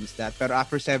experience that. Pero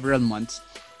after several months,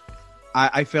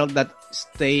 I felt that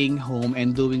staying home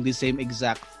and doing the same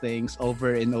exact things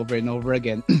over and over and over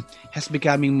again has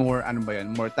becoming more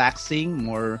taxing,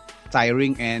 more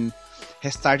tiring, and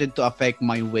has started to affect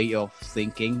my way of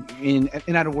thinking. In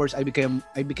other words, I became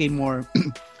more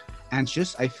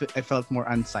anxious. I felt more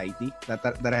anxiety that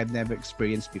I had never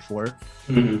experienced before.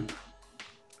 Mm-hmm.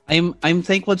 I'm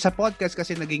thankful sa podcast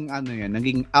kasi naging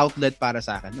outlet para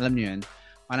sa akin. Alam niyo yan.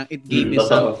 Parang it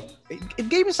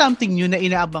gave me something new na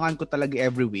inaabangan ko talaga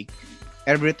every week.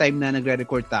 Every time na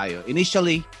nagre-record tayo.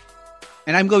 Initially,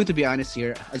 and I'm going to be honest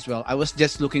here as well, I was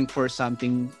just looking for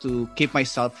something to keep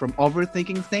myself from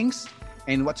overthinking things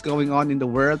and what's going on in the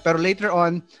world. Pero later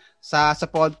on, sa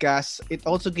podcast, it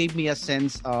also gave me a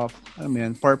sense of,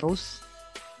 purpose.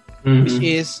 Mm-hmm. Which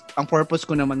is, ang purpose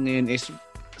ko naman ngayon is,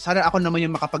 sana ako naman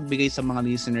yung makapagbigay sa mga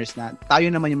listeners tayo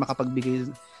naman yung makapagbigay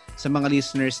sa mga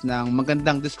listeners ng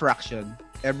magandang distraction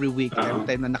every week, every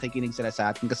time na nakikinig sila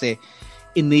sa atin. Kasi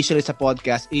initially sa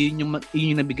podcast, yun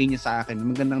yung nabigay niya sa akin,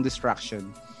 magandang distraction.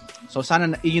 So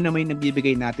sana yun naman yung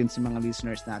nabibigay natin sa mga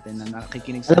listeners natin na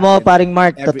nakikinig sa atin. Alam mo, paring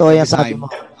Mark, totoo yan sabi mo.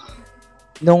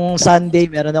 Nung Sunday,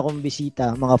 meron akong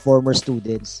bisita, mga former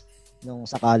students nung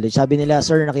sa college. Sabi nila,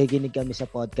 sir, nakikinig kami sa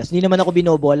podcast. Hindi naman ako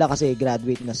binobola kasi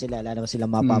graduate na sila. Wala naman sila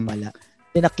mapapala.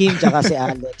 Sina Kim tsaka si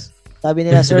Alex. Sabi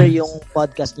nila, sir, yung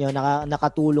podcast nyo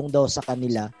nakatulong daw sa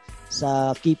kanila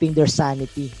sa keeping their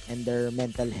sanity and their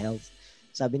mental health.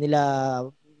 Sabi nila,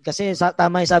 kasi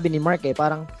tama yung sabi ni Mark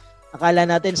parang akala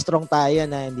natin strong tayo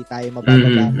na hindi tayo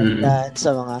mapapagalaman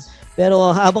sa mga... Pero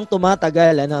habang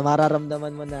tumatagal,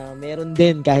 mararamdaman mo na meron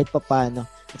din kahit papano.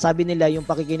 At sabi nila, yung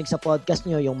pakikinig sa podcast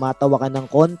nyo, yung matawa ka ng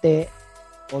konti,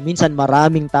 o minsan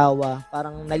maraming tawa,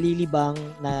 parang nalilibang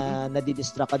na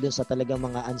nadidistract ka dun sa talagang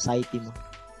mga anxiety mo.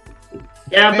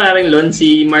 Kaya parang Lon,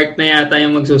 si Mark na yata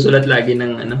yung magsusulat lagi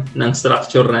ng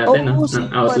structure natin,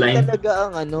 ng outline.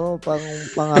 Talaga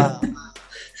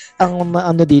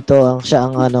ang dito,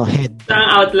 siya ang head. Siya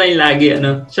ang outline lagi,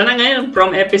 Siya na ngayon,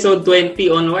 from episode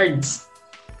 20 onwards.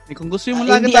 Kung gusto mo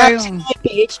lagi tayong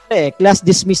Class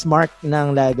Dismissed Mark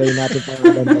nang lagay natin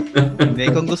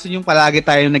Hindi, kung gusto niyo palagi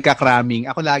tayong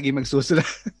nagka-cramming, ako lagi magsusulat.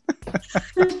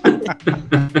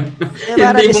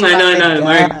 Hindi pong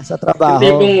Mark. Sa trabaho.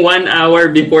 Hindi pong 1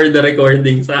 hour before the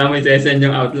recording sa may session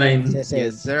yung outline. Yes,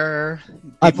 sir.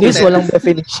 At least walang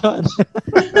definition.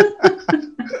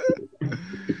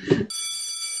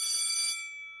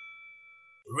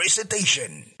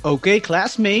 Recitation. Okay,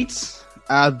 classmates.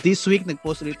 This week,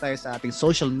 nag-post ulit tayo sa ating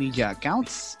social media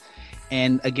accounts.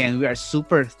 And again, we are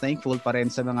super thankful pa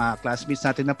rin sa mga classmates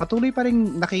natin na patuloy pa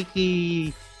rin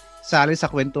nakikisali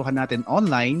sa kwentuhan natin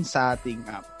online sa ating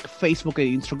Facebook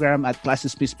and Instagram at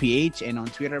ClassDismissedPH and on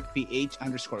Twitter,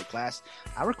 PH_class.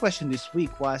 Our question this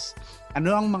week was,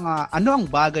 ano ang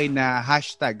bagay na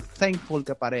 #thankful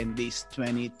ka pa rin this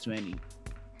 2020?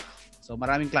 So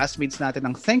maraming classmates natin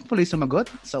ang thankfully sumagot.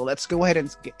 So let's go ahead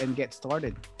and get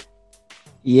started.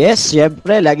 Yes,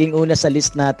 syempre, laging una sa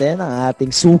list natin ang ating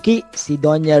suki, si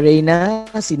Doña Reyna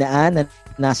Sinaan na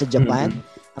nasa Japan.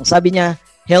 Ang sabi niya,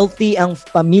 healthy ang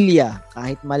pamilya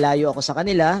kahit malayo ako sa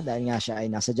kanila dahil nga siya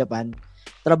ay nasa Japan.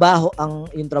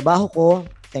 Yung trabaho ko,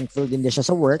 thankful din siya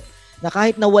sa work, na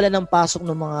kahit nawala ng pasok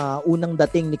ng mga unang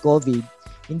dating ni COVID,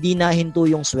 hindi nahinto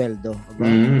yung sweldo.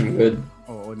 Good.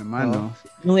 Oo naman,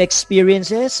 New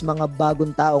experiences, mga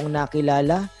bagong taong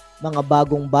nakilala, mga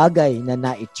bagong bagay na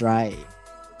na-try.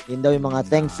 Yun daw yung mga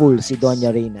thankful si Doña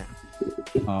Reyna.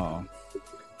 Oo.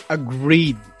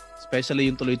 Agreed. Especially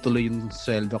yung tuloy-tuloy yung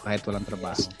sweldo kahit walang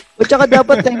trabaho. At saka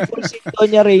dapat thankful si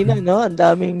Doña Reyna, Ang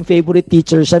daming favorite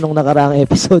teacher siya nung nakaraang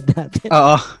episode natin.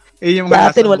 Oo. Yung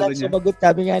sa atin, walang sumagot.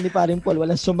 Sabi nga ni Paring Paul,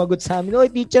 walang sumagot sa amin. Oy,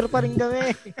 teacher pa rin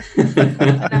kami.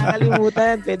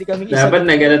 Nakakalimutan. Pwede kaming dapat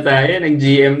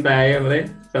nag-GM tayo, pre.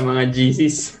 Sa mga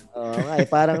GCs.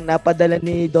 Parang napadala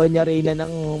ni Doña Reyna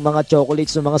ng mga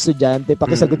chocolates ng mga estudyante.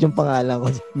 Pakisagot yung pangalan ko.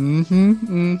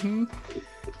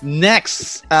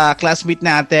 Next, classmate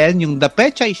natin, yung The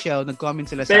Pechay Show. Nag-comment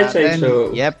sila sa Pechay atin.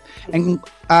 Show. Yep. And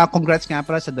congrats nga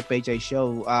pala sa The Pechay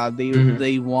Show.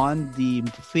 They won the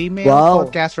Female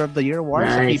Podcaster of the Year award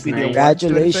sa PPD Awards.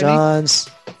 Congratulations.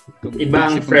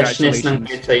 Iba ang freshness ng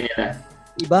Pechay nila.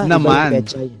 Iba naman. Yung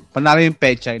Pechay. Panalo yung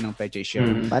Pechay ng Pechay Show.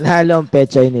 Panalo ang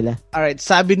Pechay nila. Alright,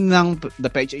 sabi ng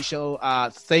The Pechay Show,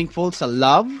 thankful sa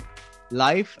love,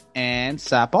 life, and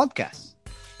sa podcast.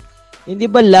 Hindi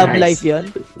ba love life yun?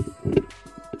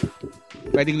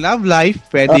 Pwedeng love life,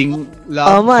 pwedeng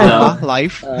love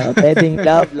life. Pwedeng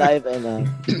love life and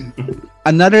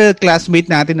Another classmate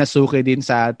natin na suki din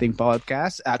sa ating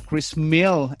podcast, Chris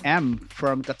Mill M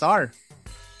from Qatar.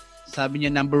 Sabi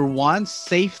niya, number 1,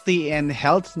 safety and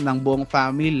health ng buong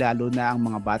family, lalo na ang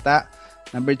mga bata.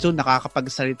 Number 2,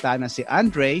 nakakapagsalita na si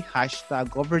Andre,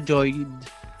 #overjoyed.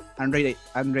 Andre,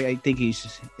 I think he's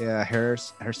her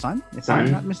son, if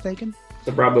I'm not mistaken.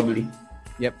 So probably.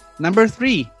 Yep. Number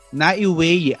 3,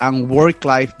 naiway ang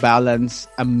work-life balance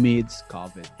amidst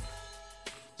COVID.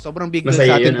 Sobrang big deal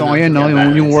sa atin ito ngayon, no?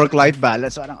 Yung work-life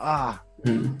balance. So,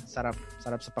 sarap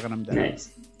sa pakiramdam.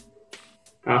 Nice.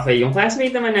 Okay, yung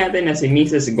classmate naman natin na si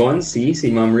Mrs. Gonzi, si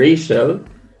Ma'am Rachel,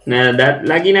 na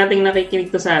lagi nating nakikinig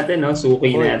to sa atin, no?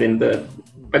 Suki natin to.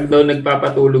 Pag daw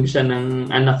nagpapatulog siya ng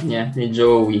anak niya, ni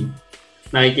Joey,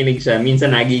 nakikinig siya.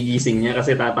 Minsan nagigising niya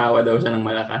kasi tatawa daw siya ng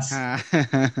malakas.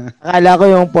 Akala ko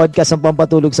yung podcast ang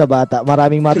pampatulog sa bata.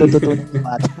 Maraming matututunan sa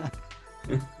bata.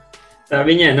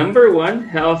 Sabi niya, number 1,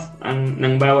 health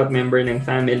ng bawat member ng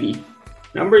family.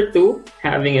 Number 2,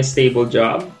 having a stable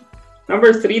job.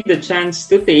 Number 3, the chance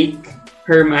to take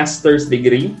her master's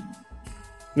degree.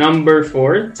 Number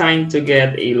 4, time to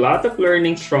get a lot of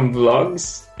learnings from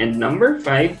vlogs. And number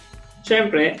 5,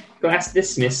 syempre, Class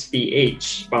Dismiss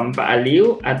PH.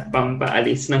 Pampaaliw at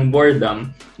pampaalis ng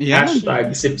boredom. Yeah.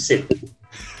 #sip-sip.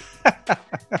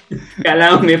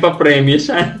 Kala mo may pa-premyo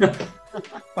siya.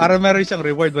 Para meron siyang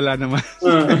reward, wala naman.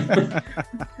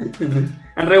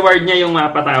 Ang reward niya yung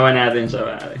mapatawa natin siya.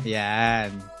 Pare. Yan.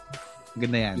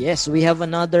 Ganda yan. Yes, we have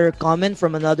another comment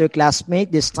from another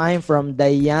classmate. This time from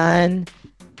Diane.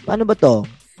 Paano ba to?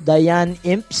 Diane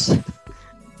Imps.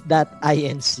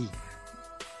 .inc.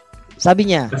 Sabi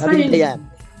niya, Diane,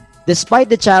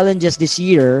 despite the challenges this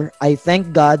year, I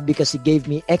thank God because He gave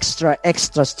me extra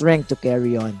strength to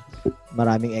carry on.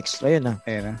 Maraming extra yun,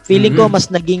 Feeling ko mas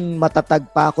naging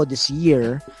matatag pa ako this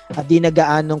year at di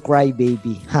nagaanong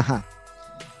crybaby. Haha.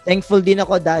 Thankful din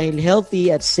ako dahil healthy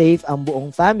at safe ang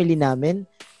buong family namin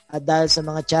at dahil sa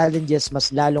mga challenges, mas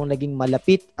lalong naging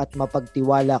malapit at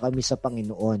mapagtiwala kami sa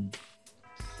Panginoon.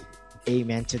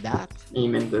 Amen to that.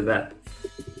 Amen to that.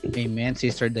 Amen,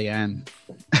 Sister Diane.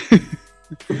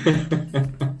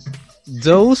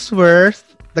 Those were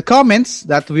the comments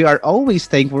that we are always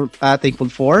thankful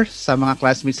for sa mga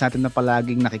classmates natin na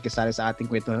palaging nakikisali sa ating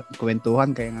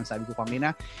kwentuhan. Kaya nga sabi ko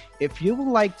kanina, if you would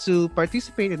like to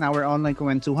participate in our online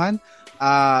kwentuhan,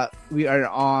 we are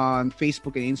on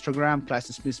Facebook and Instagram, Class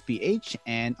Dismiss PH,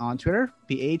 and on Twitter,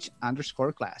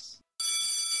 PH_class.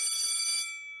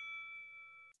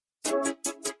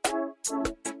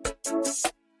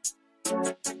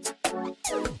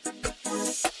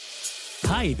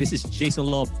 Hi, this is Jason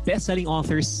Law, best-selling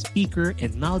author, speaker,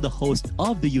 and now the host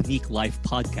of the Unique Life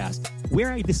podcast,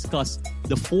 where I discuss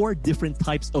the 4 different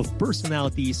types of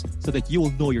personalities so that you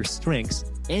will know your strengths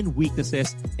and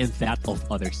weaknesses and that of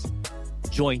others.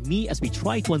 Join me as we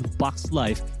try to unbox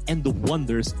life and the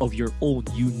wonders of your own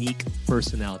unique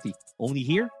personality. Only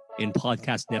here in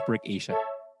Podcast Network Asia.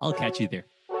 I'll catch you there.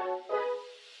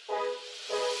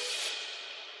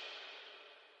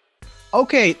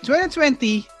 Okay,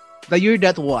 2020, the year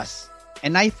that was.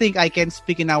 And I think I can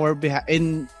speak in our behalf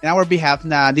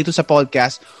na dito sa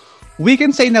podcast. We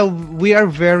can say na we are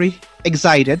very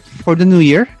excited for the new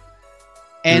year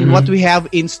and what we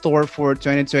have in store for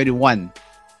 2021.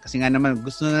 Kasi nga naman,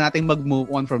 gusto na nating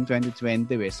mag-move on from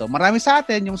 2020. So marami sa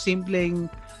atin yung simpleng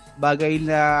bagay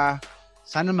na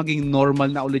sana maging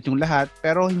normal na ulit yung lahat.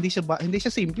 Pero hindi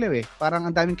siya simple Parang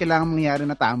ang daming kailangan mangyari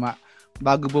na tama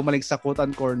bago bumalik sa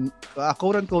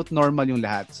quote-unquote normal yung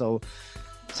lahat. So,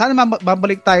 sana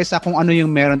babalik tayo sa kung ano yung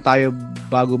meron tayo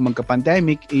bago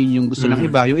magka-pandemic. Yung gusto ng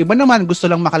iba. Yung iba naman, gusto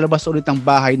lang makalabas ulit ng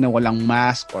bahay na walang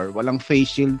mask or walang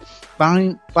face shield.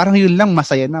 Parang yun lang,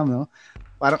 masaya na, no?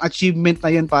 Parang achievement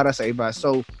na yun para sa iba.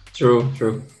 So, True.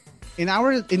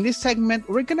 In this segment,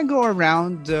 we're gonna go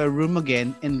around the room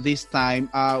again, and this time,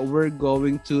 we're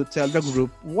going to tell the group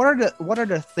what are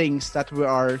the things that we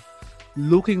are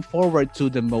looking forward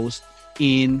to the most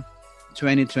in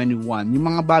 2021? Yung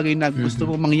mga bagay na gusto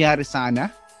mo mangyari sana,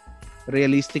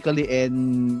 realistically,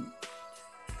 and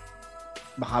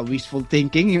baka wishful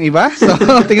thinking yung iba. So,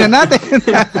 tingnan natin.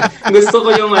 gusto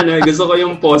ko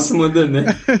yung pause mo dun.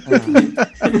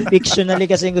 Fictionally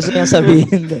kasi gusto niyang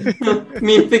sabihin dun.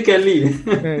 Mythically.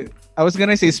 I was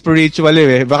gonna say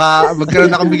spiritually Baka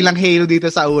magkaroon ako biglang halo dito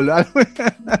sa ulo.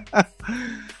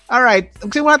 Alright.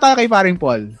 Magsimula tayo kay paring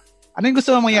Paul. Ano yung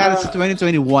gusto mo mangyari sa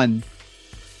 2021?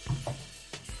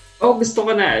 Gusto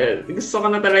ko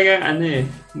na talaga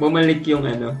bumalik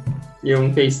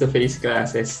yung face-to-face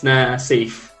classes na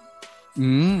safe.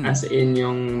 As in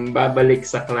yung babalik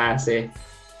sa klase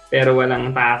pero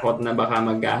walang takot na baka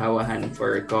maghahawahan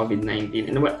for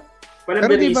COVID-19. And one of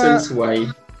the reasons why.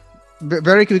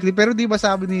 Very quickly, pero di ba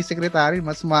sabi ni Secretary,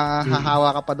 mas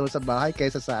mahahawa ka pa daw sa bahay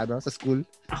kaysa sa school?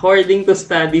 According to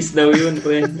studies daw yun,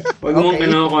 friend. Huwag mong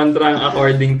kontra ang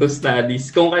according to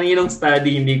studies. Kung kaninong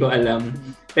study, hindi ko alam.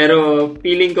 Pero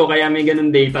feeling ko kaya may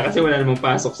ganun data kasi wala namang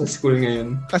pasok sa school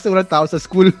ngayon. Kasi walang tao sa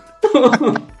school.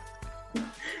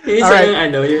 Yung isang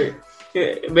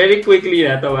very quickly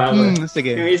natawa ko.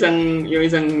 Sige. Yung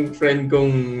isang friend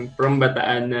kong from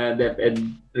Bataan na DepEd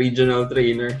regional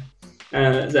trainer.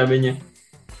 Sabi niya,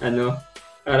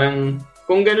 parang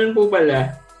kung ganun po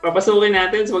pala, papasukin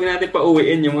natin, so wag natin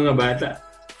pauwiin yung mga bata.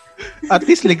 At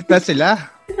least ligtas sila.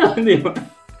 Di ba?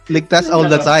 Ligtas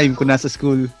all the time kung nasa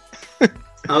school.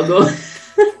 I'll go.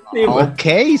 Diba?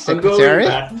 Okay, Secretary.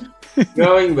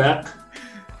 Going back.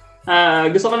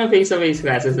 Gusto ko ng face-to-face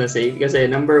classes na safe kasi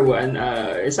number one,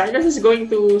 Silas is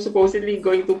supposedly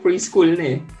going to preschool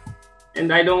na And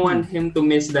I don't want him to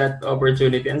miss that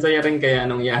opportunity. Ang saya rin kaya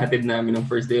nung yahatid namin ng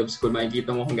first day of school,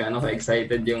 makikita mo kung gaano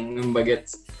ka-excited yung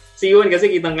bagets. Si Iwan kasi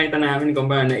kitang-kita namin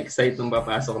kung paano na-excite nung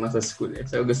papasok na sa school.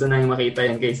 So gusto na yung makita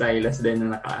yan kay Silas din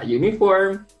na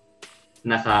naka-uniform,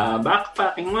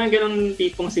 naka-backpack, yung mga ganun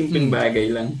tipong simpleng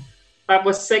bagay lang.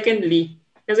 Tapos secondly,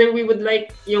 kasi we would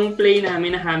like yung play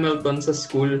namin na Hamilton sa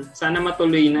school, sana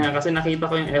matuloy na kasi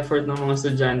nakita ko yung effort ng mga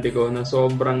estudyante ko na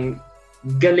sobrang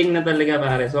galing na talaga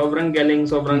pare. Sobrang galing,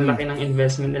 sobrang laki ng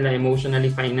investment nila emotionally,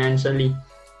 financially,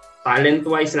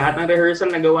 talent-wise. Lahat ng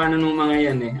rehearsal nagawa na nung mga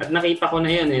yan At nakita ko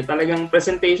na yun Talagang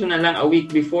presentation na lang a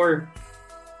week before.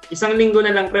 Isang linggo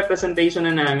na lang pre-presentation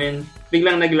na namin.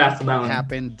 Biglang nag-lockdown.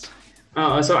 Happened.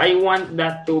 So I want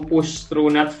that to push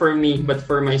through, not for me, but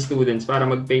for my students para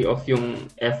mag-pay off yung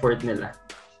effort nila.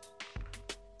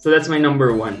 So that's my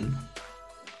number one.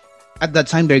 At that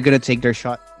time, they're gonna take their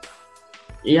shot.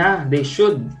 Yeah, they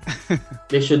should.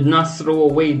 They should not throw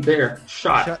away their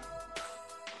shot.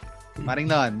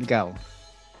 Maring Lon, ikaw.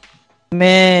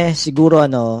 Siguro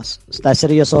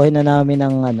seryosohin na namin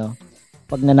ang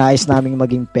pag nanais naming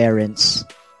maging parents.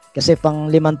 Kasi pang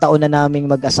 5 taon na naming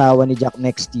mag-asawa ni Jack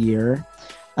next year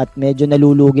at medyo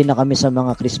nalulugi na kami sa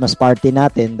mga Christmas party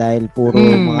natin dahil puro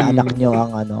mga anak nyo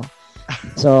ang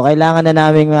So, kailangan na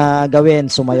namin gawin,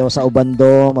 sumayaw sa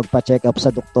ubando, magpa-check up sa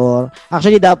doktor.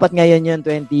 Actually, dapat ngayon yun,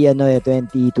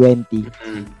 2020.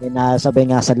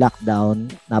 Nasabay nga sa lockdown,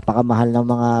 napakamahal ng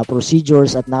mga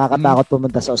procedures at nakakatakot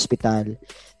pumunta sa ospital.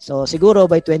 So,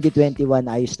 siguro by 2021,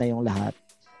 ayos na yung lahat.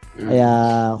 Kaya,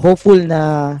 hopeful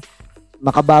na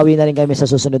makabawi na rin kami sa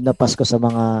susunod na Pasko sa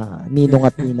mga ninong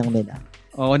at ninang nila.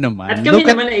 Oo naman. At kami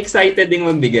naman excited ding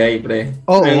magbigay, pre.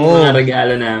 Ng mga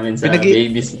regalo namin sa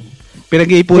babies.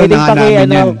 Pinag-iipunan na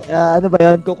namin yan. Ano ba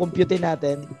yun? Kukumputin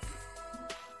natin.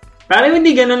 Parang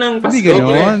hindi ganun ang Pasko. Hindi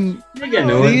ganun.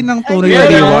 Hindi nang tunay na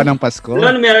diwa ng Pasko.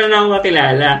 Meron na akong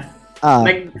kakilala.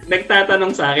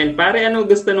 Nagtatanong sa akin, pare, ano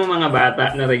gusto ng mga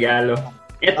bata na regalo?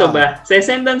 Eto ba?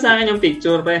 Sesendan sa akin yung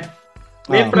picture, pre.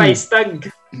 May price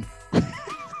tag.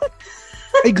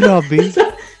 Ay, grabe.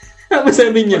 Tapos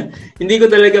sabi niya, hindi ko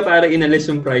talaga para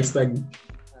inalis yung price tag.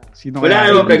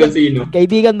 Wala naman pre kung sino.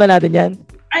 Kaibigan ba natin yan?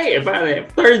 Ay,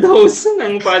 pare, third host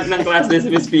ng Class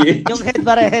Dismiss PH. Yung head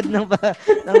ng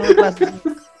Class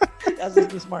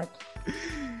Dismiss Mark.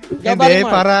 Hindi,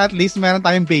 para at least meron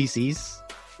tayong basis.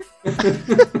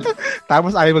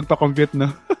 Tapos ayaw magpa-compute, no?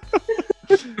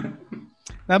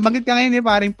 Nabanggit ka ngayon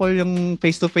paring Paul yung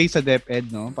face-to-face sa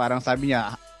DepEd, no? Parang sabi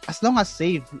niya, as long as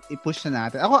safe, i-push na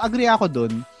natin. Agree ako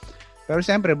dun. Pero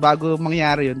siyempre, bago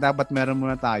mangyari yun, dapat meron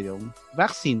muna tayong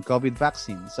vaccine, COVID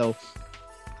vaccine. So,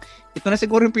 ito na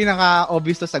siguro yung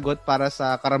pinaka-obvious na sagot para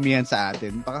sa karamihan sa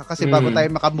atin. Kasi bago tayo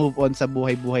makamove on sa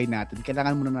buhay-buhay natin,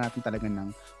 kailangan muna natin talaga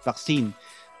ng vaccine.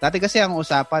 Dati kasi ang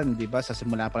usapan, di ba, sa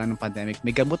simula pa lang ng pandemic,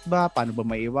 may gamot ba? Paano ba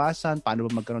maiwasan? Paano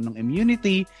ba magkaroon ng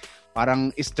immunity?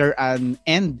 Parang is there an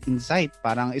end in sight?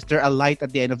 Parang is there a light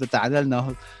at the end of the tunnel,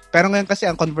 no? Pero ngayon kasi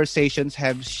ang conversations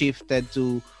have shifted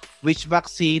to which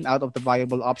vaccine out of the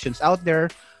viable options out there,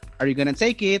 are you gonna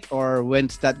take it, or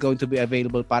when's that going to be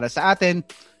available para sa atin?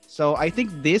 So I think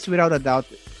this, without a doubt,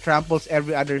 tramples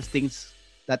every other things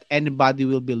that anybody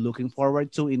will be looking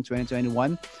forward to in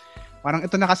 2021. Parang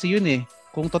ito na kasi yun eh.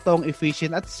 Kung totoong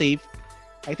efficient at safe,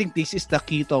 I think this is the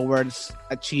key towards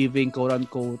achieving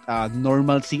quote-unquote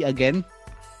normalcy again.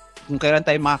 Kung kailan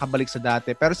tayo makakabalik sa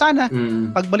dati. Pero sana,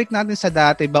 pagbalik natin sa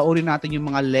dati, baunin natin yung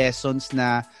mga lessons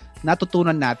na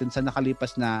natutunan natin sa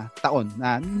nakalipas na taon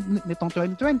na nitong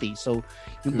 2020. So,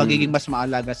 yung pagiging mas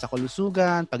maalaga sa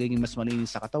kalusugan, pagiging mas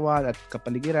malinis sa katawan at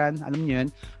kapaligiran, alam niyo yun,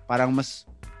 parang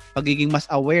pagiging mas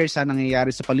aware sa nangyayari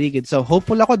sa paligid. So,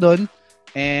 hopeful ako doon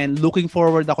and looking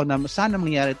forward ako na sana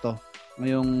mangyari to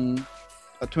ngayong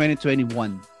 2021.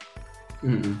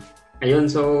 Ayun,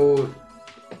 so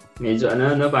medyo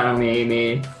parang may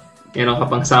meron ka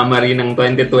pang summary ng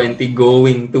 2020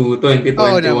 going to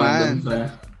 2021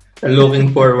 sa looking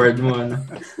forward mo, ano.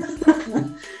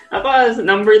 Ako,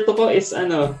 number 2 ko is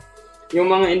yung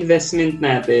mga investment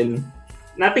natin.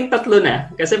 Nating tatlo na.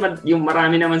 Kasi yung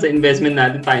marami naman sa investment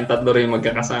natin, tayong tatlo rin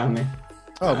magkakasama.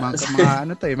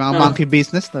 Mga monkey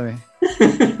business to eh.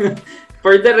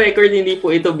 For the record, hindi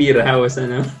po ito beer house,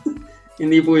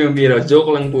 Hindi po yung beer house. Joke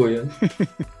lang po yun.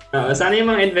 Sana yung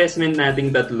mga investment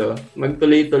nating tatlo,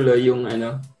 magtuloy-tuloy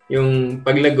yung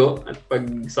paglago at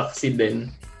pag-succeed din.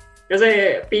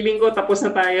 Kasi feeling ko tapos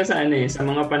na tayo sa sa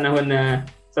mga panahon na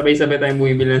sabay-sabay tayong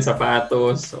bumibili ng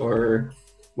sapatos or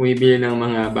bumibili ng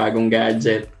mga bagong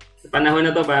gadget. Panahon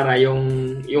na to para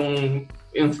yung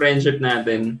friendship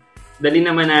natin, dali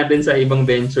naman natin sa ibang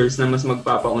ventures na mas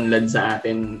magpapaunlad sa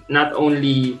atin, not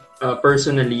only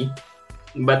personally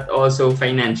but also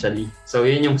financially. So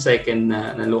yun yung second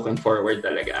na looking forward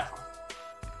talaga ako.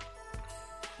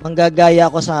 Manggagaya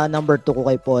ako sa number 2 ko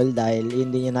kay Paul dahil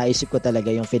hindi niya naisip ko talaga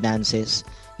yung finances.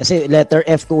 Kasi letter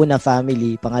F ko una,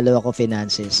 family, pangalawa ko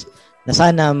finances. Na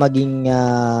sana maging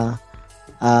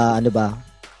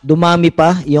dumami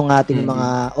pa yung ating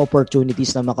mga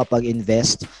opportunities na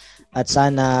makapag-invest. At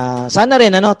sana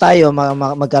rin tayo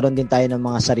magkaroon din tayo ng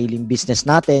mga sariling business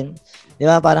natin. 'Di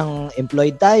ba? Parang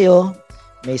employed tayo,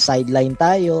 may sideline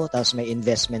tayo, tapos may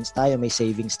investments tayo, may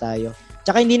savings tayo.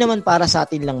 Tsaka hindi naman para sa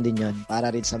atin lang din 'yon, para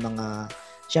rin sa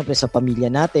syempre sa pamilya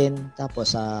natin,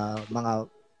 tapos sa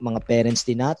mga parents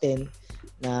din natin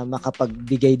na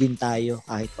makapagbigay din tayo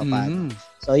kahit papaano.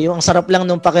 So yung ang sarap lang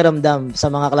nung pakiramdam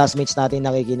sa mga classmates natin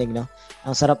nakikinig, no?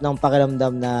 Ang sarap ng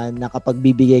pakiramdam na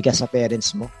nakapagbibigay ka sa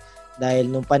parents mo. Dahil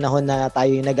nung panahon na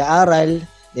tayo yung nag-aaral,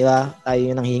 'di ba? Tayo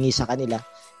yung nanghihingi sa kanila.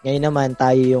 Ngayon naman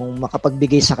tayo yung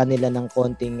makapagbigay sa kanila ng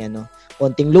konting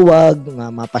luwag,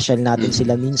 mapasyal natin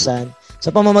sila minsan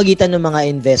sa pamamagitan ng mga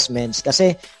investments.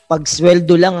 Kasi pag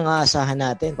sweldo lang ang aasahan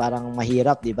natin, parang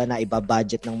mahirap, 'di ba? Na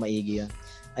iba-budget ng maigi 'yon.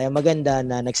 Kaya maganda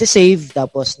na nagsisave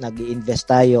tapos nag-i-invest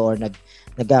tayo or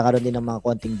nagkakaroon din ng mga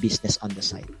konting business on the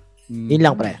side. Yun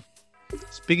lang, pre.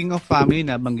 Speaking of family,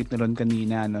 nabanggit na ron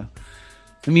kanina,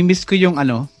 namimiss ko yung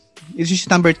it's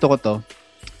just number 2 ko to,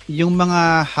 yung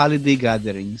mga holiday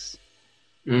gatherings.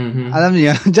 Alam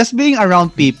niyo, just being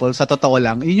around people, sa totoo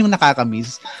lang, yun yung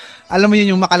nakakamiss. Alam mo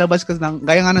yun, yung makalabas ka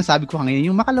gaya nga ng sabi ko ngayon,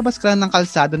 yung makalabas ka lang ng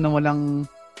kalsada na walang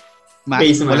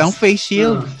mask, walang face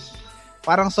shield.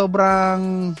 Parang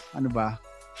sobrang,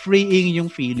 freeing yung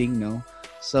feeling, no?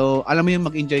 So, alam mo yung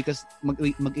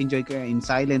mag-enjoy ka in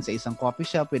silence sa isang coffee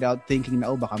shop without thinking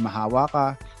na, baka mahawa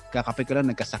ka, kakape ka lang,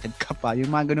 nagkasakit ka pa, yung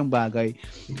mga ganung bagay.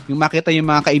 Yung makita yung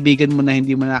mga kaibigan mo na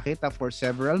hindi mo nakita for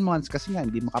several months kasi nga,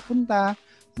 hindi makapunta,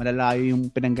 malalayo yung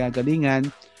pinanggagalingan.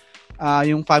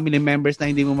 Yung family members na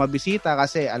hindi mo mabisita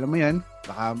kasi, alam mo yun,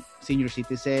 baka senior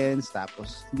citizens,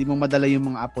 tapos hindi mo madala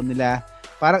yung mga apo nila.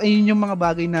 Parang yun yung mga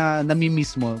bagay na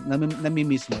namimiss mo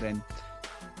rin.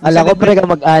 Alam ko pre ka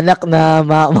mag-anak na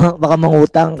baka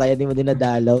mangutang kaya di mo din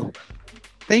nadalaw.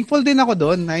 Thankful din ako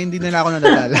doon na hindi nila ako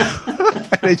nadadalaw.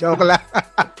 Joke lang.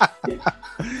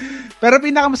 Pero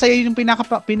pinakamasaya yung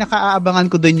pinaka-aabangan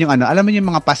ko doon yung alam mo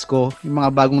yung mga Pasko, yung mga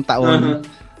bagong taon,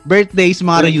 birthdays,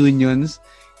 mga reunions.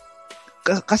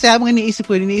 Kasi habang iniisip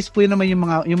ko naman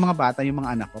yung mga bata, yung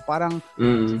mga anak ko. Parang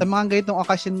sa mga ganitong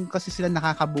occasion kasi sila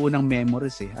nakakabuo ng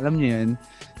memories eh. Alam niyo yun?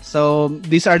 So,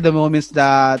 these are the moments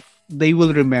that they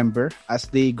will remember as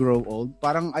they grow old.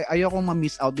 Parang ayokong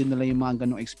ma-miss out din nila yung mga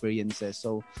ganong experiences.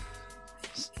 So,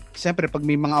 siyempre, pag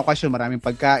may mga okasyon, maraming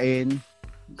pagkain,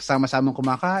 kasama-samang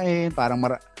kumakain, parang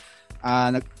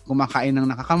kumakain ng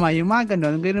nakakamay, yung mga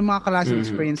ganon mga klaseng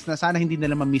experience na sana hindi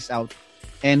nila ma-miss out.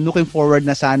 And looking forward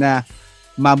na sana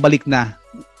mabalik na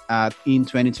in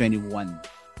 2021.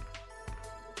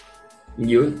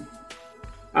 Yun.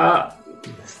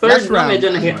 Third round.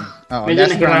 medyo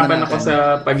nahirapan ako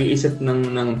sa pag-iisip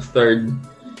ng third.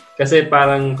 Kasi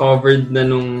parang covered na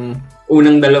nung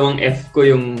unang dalawang F ko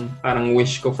yung parang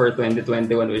wish ko for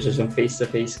 2021, which is yung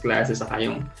face-to-face classes saka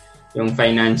yung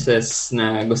finances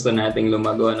na gusto nating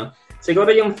lumago. No?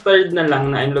 Siguro yung third na lang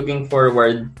na I'm looking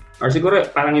forward, or siguro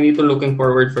parang hindi to looking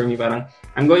forward for me, parang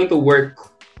I'm going to work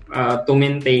to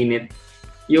maintain it.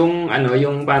 Yung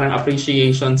parang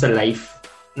appreciation sa life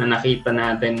na nakita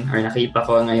natin or nakita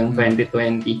ko ngayong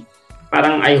 2020.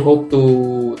 Parang I hope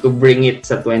to bring it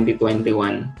sa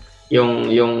 2021.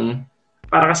 Yung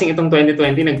para kasing itong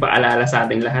 2020 nagpaalala sa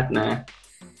ating lahat na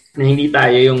hindi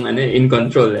tayo yung in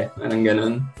control Parang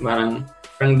ganun. Parang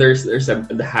there's a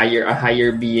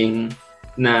higher being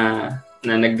na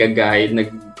nagga-guide,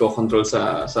 nagko-control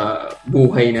sa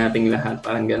buhay nating lahat,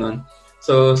 parang ganun.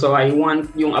 So I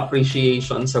want yung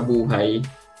appreciation sa buhay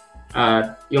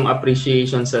at yung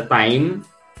appreciation sa time,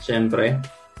 syempre.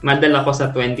 Madala ko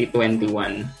sa 2021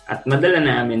 at madala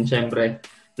namin syempre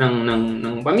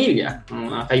ng pamilya, ng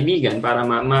mga kaibigan para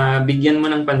mabigyan mo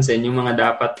ng pansin yung mga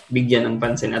dapat bigyan ng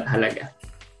pansin at halaga.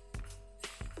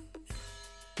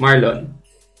 Marlon.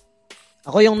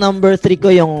 Ako yung number 3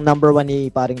 ko, yung number 1 ni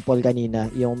paring Paul kanina,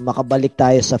 yung makabalik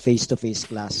tayo sa face-to-face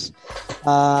class.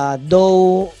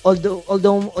 Although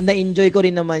na-enjoy ko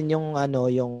rin naman yung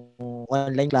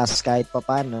online class kahit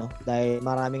papaano dahil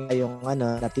maraming kayong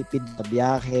natipid na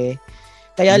biyahe.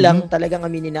 Kaya lang talagang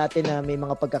aminin natin na may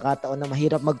mga pagkakataon na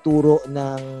mahirap magturo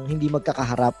ng hindi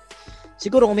magkakaharap.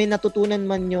 Siguro kung may natutunan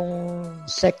man yung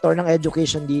sector ng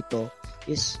education dito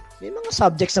is may mga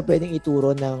subjects na pwedeng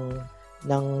ituro ng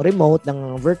remote,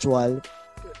 ng virtual,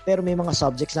 pero may mga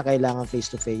subjects na kailangan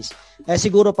face-to-face. Kaya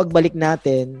siguro pagbalik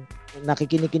natin,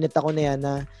 nakikinig ako na yan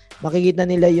na makikita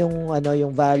nila yung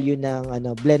value ng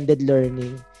blended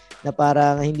learning na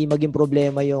parang hindi maging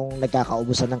problema yung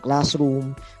nagkakaubusan ng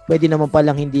classroom. Pwede naman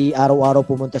palang hindi araw-araw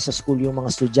pumunta sa school yung mga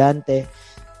estudyante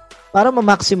para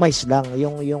ma-maximize lang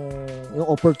yung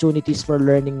opportunities for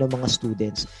learning ng mga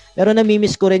students. Pero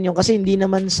namimiss ko rin yung kasi hindi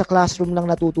naman sa classroom lang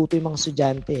natututo yung mga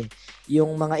estudyante.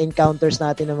 Yung mga encounters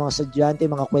natin ng mga estudyante,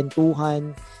 mga kwentuhan,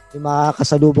 yung mga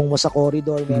kasalubong mo sa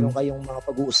corridor, meron kayong mga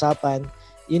pag-uusapan.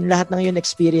 Yun lahat ng yun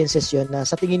experiences yun na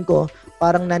sa tingin ko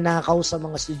parang nanakaw sa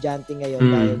mga estudyante ngayon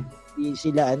dahil hindi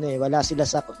sila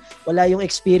wala yung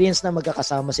experience na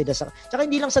magkakasama sila sa tsaka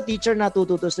hindi lang sa teacher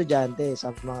natututo estudyante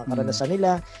sa mga karanasan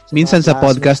nila minsan sa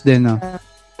podcast din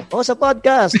sa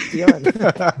podcast yun.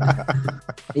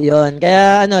 Yun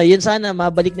kaya yun sana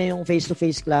mabalik na yung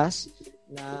face-to-face class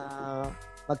na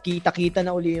magkita-kita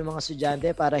na uli yung mga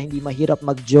estudyante para hindi mahirap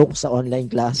mag-joke sa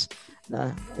online class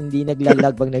na hindi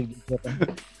naglalag pag nag-joke.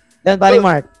 Then, pare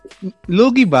Mark.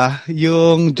 Lugi ba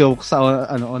yung joke sa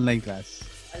online class?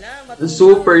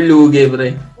 Super lugi,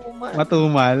 pre.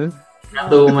 Matumal.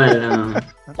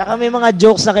 Tsaka may mga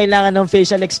jokes na kailangan ng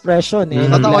facial expression.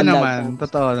 Totoo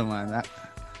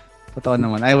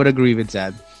naman. I would agree with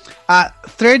that.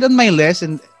 Third on my list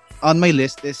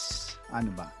is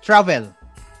travel.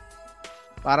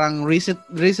 Parang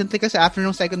recently kasi after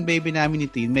nung second baby namin ni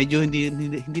Tin, medyo hindi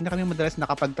na kami madalas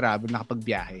nakapag-travel,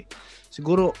 nakapagbiyahe.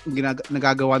 Siguro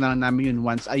nagagawa na lang namin yun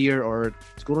once a year or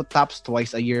siguro tops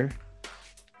twice a year.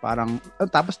 Parang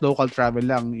tapos local travel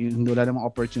lang, wala namang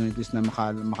opportunities na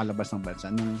makalabas ng bansa.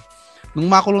 Nung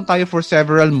makulong tayo for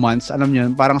several months, alam niyo,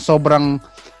 parang sobrang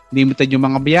limited yung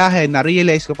mga biyahe.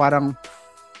 Na-realize ko parang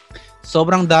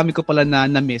sobrang dami ko pala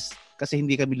na-miss kasi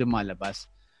hindi kami lumalabas.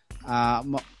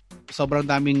 Sobrang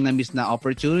daming na-miss na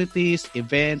opportunities,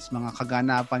 events, mga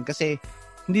kaganapan kasi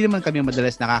hindi naman kami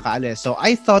madalas nakakaalis. So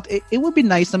I thought it would be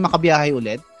nice na makabiyahe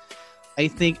ulit. I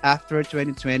think after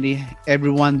 2020,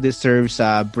 everyone deserves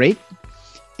a break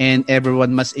and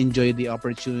everyone must enjoy the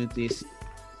opportunities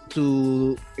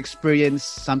to experience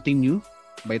something new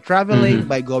by traveling,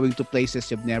 by going to places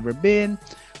you've never been,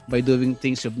 by doing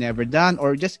things you've never done,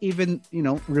 or just even,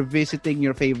 revisiting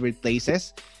your favorite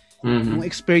places. Yung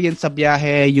experience sa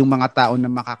biyahe, yung mga tao na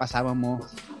makakasama mo,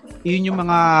 yun yung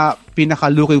mga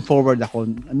pinaka-looking forward ako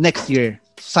next year.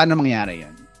 Sana mangyari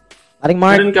yan. Aring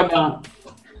Mark, meron ka ba?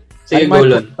 Sige,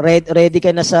 Mark, ready ka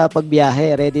na sa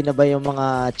pagbiyahe? Ready na ba yung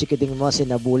mga chikiting mo, si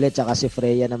Nabulet at si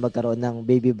Freya na magkaroon ng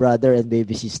baby brother and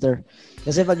baby sister?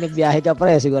 Kasi pag nagbiyahe ka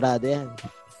pre, sigurado yan.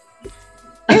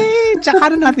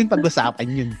 Tsaka na natin pag-usapan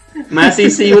yun.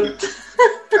 Masisiyot.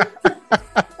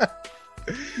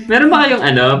 Meron ba kayong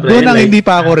pre? Doon hindi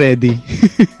pa ako ready.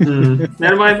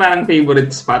 Meron ba kayong parang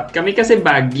favorite spot? Kami kasi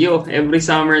Baguio. Every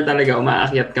summer talaga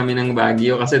umaakyat kami ng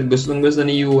Baguio kasi gustong-gusto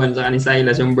ni Yuan sa ni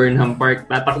Silas yung Burnham Park.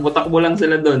 Tatakbo-takbo lang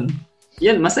sila doon.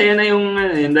 Yan, masaya na yung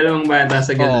dalawang bata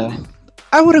sa ganun.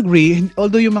 I would agree.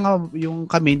 Although yung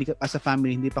kami as a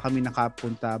family hindi pa kami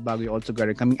nakapunta bago yung All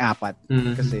Together, kaming 4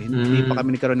 kasi hindi pa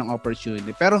kami nagkaroon ng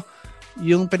opportunity. Pero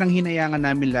yung pinanghinayangan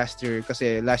namin last year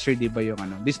kasi last year 'di ba yung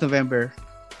this November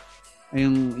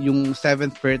yung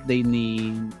 7th birthday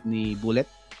ni Bullet.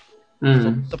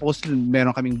 So supposedly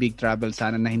meron kaming big travel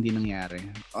sana na hindi nangyari.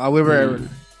 We were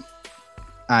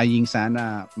eyeing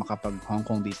sana makapag Hong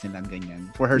Kong Disneyland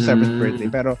ganyan for her 7th birthday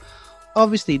pero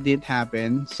obviously it didn't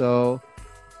happen. So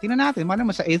tingnan natin,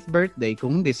 naman sa 8th birthday,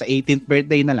 kung hindi, sa 18th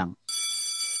birthday na lang.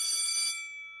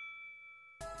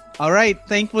 Alright,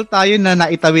 thankful tayo na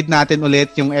naitawid natin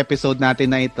ulit yung episode natin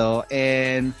na ito.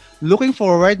 And looking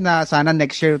forward na sana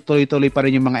next year tuloy-tuloy pa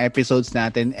rin yung mga episodes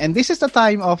natin. And this is the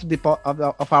time of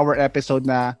our episode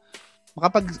na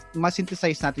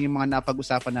makapag-synthesize natin yung mga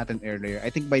napag-usapan natin earlier. I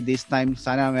think by this time,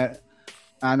 sana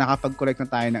nakapag-collect na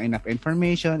tayo ng enough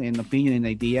information and opinion and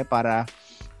idea para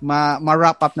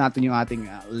ma-wrap up natin yung ating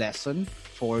lesson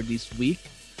for this week.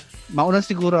 Maunan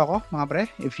siguro ako, mga pre,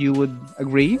 if you would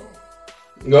agree.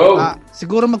 Go!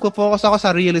 Siguro magpo-focus ako sa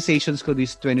realizations ko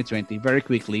this 2020 very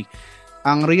quickly.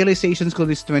 Ang realizations ko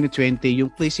this 2020,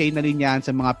 yung cliche na rin yan sa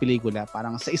mga pelikula,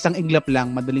 parang sa isang iglap lang,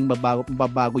 madaling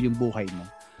mababago yung buhay mo.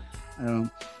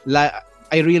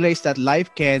 I realized that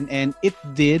life can, and it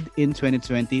did in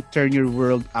 2020, turn your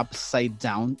world upside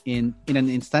down in an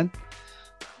instant.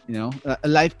 You know,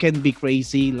 life can be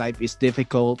crazy, life is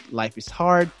difficult, life is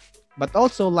hard, but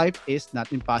also life is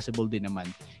not impossible din naman.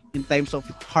 In times of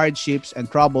hardships and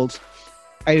troubles,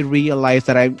 I realized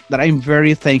that I'm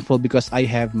very thankful because I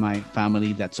have my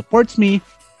family that supports me,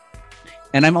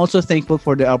 and I'm also thankful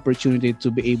for the opportunity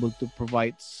to be able to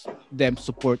provide them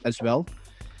support as well.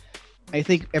 I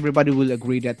think everybody will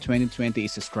agree that 2020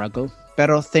 is a struggle,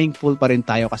 pero thankful pa rin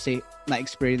tayo kasi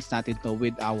na-experience natin to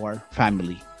with our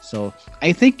family. So,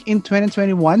 I think in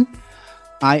 2021,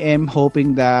 I am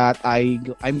hoping that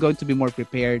I'm going to be more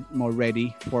prepared, more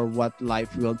ready for what life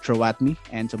will throw at me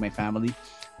and to my family.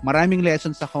 Maraming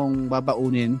lessons akong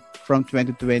babaunin from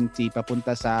 2020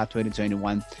 papunta sa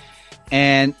 2021.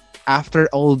 And after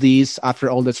all the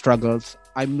struggles,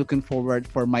 I'm looking forward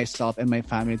for myself and my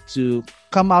family to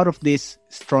come out of this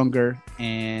stronger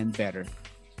and better.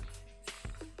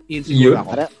 Siguro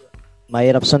ako.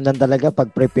 Mahirap sundan talaga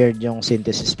pag prepared yung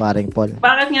synthesis, paring Paul.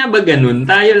 Bakit nga ba ganun?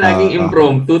 Tayo laging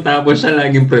impromptu tapos siya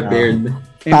laging prepared.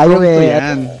 Tayo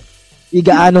di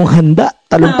gaanong handa.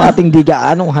 Talumpating di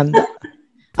gaanong handa.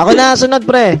 Ako na sunod,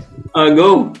 pre.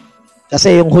 Go.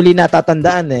 Kasi yung huli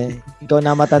natatandaan ikaw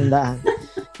na matandaan.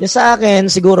 Yung sa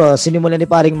akin, siguro, sinimulan ni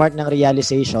paring Mark ng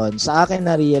realization. Sa akin,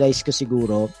 na-realize ko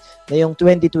siguro na yung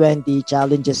 2020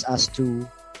 challenges us to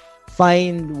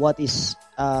find what is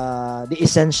the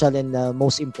essential and the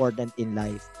most important in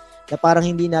life. Na parang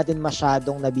hindi natin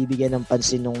masyadong nabibigyan ng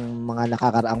pansin nung mga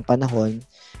nakakaraang panahon.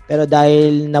 Pero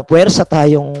dahil napuwersa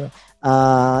tayong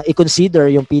i-consider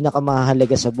yung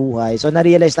pinakamahalaga sa buhay. So,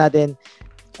 na-realize natin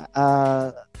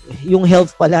yung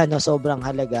health pala, no, sobrang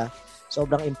halaga,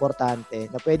 sobrang importante,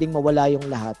 na pwedeng mawala yung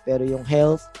lahat. Pero yung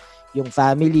health, yung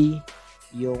family,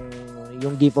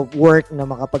 yung give of work na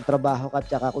makapagtrabaho ka at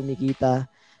saka kumikita,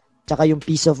 tsaka yung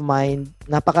peace of mind,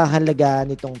 napakahalaga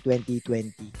nitong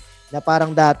 2020. Na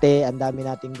parang dati, ang dami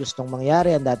nating gustong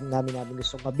mangyari, ang dami nating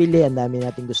gustong mabili, ang dami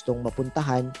nating gustong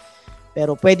mapuntahan.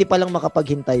 Pero pwede palang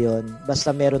makapaghintay yun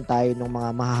basta meron tayo ng mga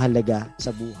mahahalaga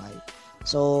sa buhay.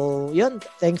 So, yun,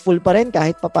 thankful pa rin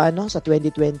kahit papano sa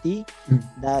 2020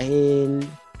 dahil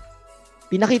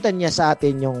pinakita niya sa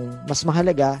atin yung mas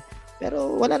mahalaga.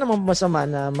 Pero wala namang masama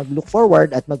na mag-look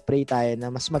forward at mag-pray tayo na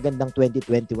mas magandang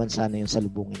 2021 sana yung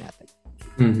salubungin natin.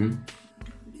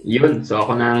 Yun. So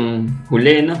ako nang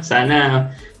huli, no? Sana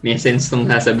may sense tong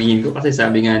sasabihin ko kasi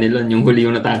sabi nga nila, yung huli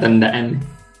yung natatandaan.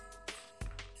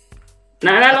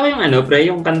 Naalala ko yung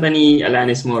yung kanta ni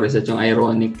Alanis Morissette, yung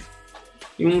Ironic.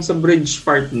 Yung sa bridge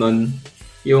part nun,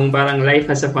 yung parang life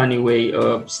has a funny way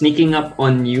of sneaking up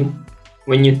on you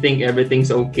when you think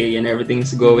everything's okay and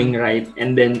everything's going right,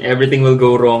 and then everything will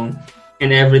go wrong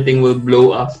and everything will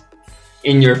blow up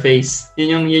in your face.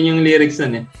 Yun yung lyrics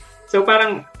nun So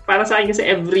parang para sa akin kasi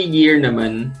every year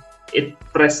naman it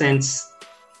presents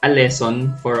a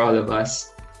lesson for all of us.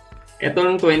 Ito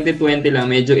ng 2020 lang,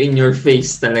 medyo in your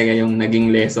face talaga yung naging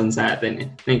lesson sa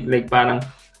atin Like parang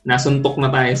nasuntok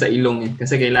na tayo sa ilong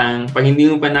kasi kailangan, pag hindi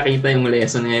mo pa nakita yung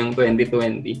lesson ngayong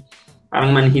 2020,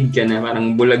 parang manhid ka na,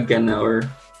 parang bulag ka na,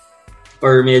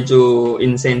 or medyo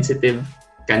insensitive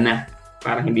ka na.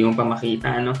 Parang hindi mo pa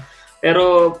makita,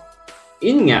 Pero,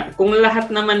 yun nga, kung lahat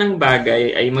naman ng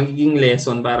bagay ay magiging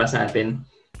lesson para sa atin,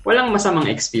 walang masamang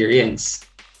experience.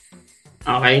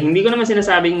 Okay? Hindi ko naman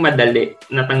sinasabing madali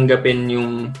na tanggapin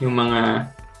yung mga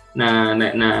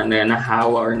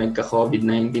nahawa or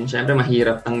nagka-COVID-19, syempre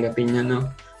mahirap tanggapin yun, no?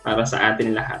 Para sa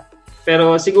atin lahat.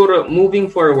 Pero siguro, moving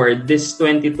forward, this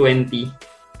 2020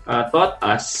 taught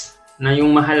us na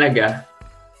yung mahalaga,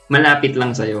 malapit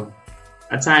lang sa'yo.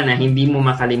 At sana, hindi mo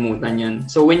makalimutan yun.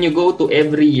 So, when you go to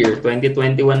every year,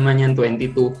 2021 man yan,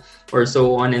 22, or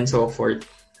so on and so forth,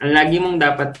 ang lagi mong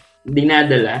dapat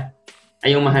dinadala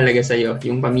ay yung mahalaga sa'yo,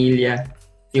 yung pamilya,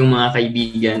 yung mga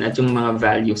kaibigan, at yung mga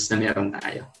values na meron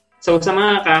tayo. So, sa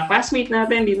mga classmate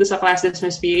natin dito sa Class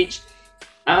Dismissed PH,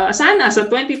 sana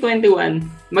sa 2021,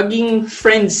 maging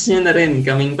friends nyo na rin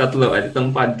kaming tatlo at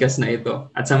itong podcast na ito.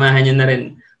 At samahan nyo na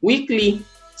rin weekly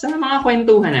sa mga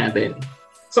kwentuhan natin.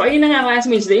 So, ayun na nga,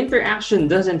 classmates, the interaction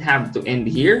doesn't have to end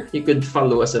here. You could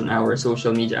follow us on our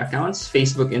social media accounts,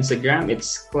 Facebook, Instagram.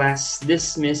 It's Class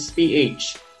Dismissed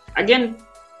PH. Again,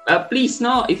 please,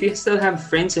 no, if you still have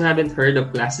friends who haven't heard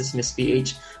of Class Dismissed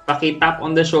PH, paki-tap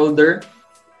on the shoulder.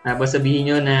 Tapos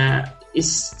sabihin nyo na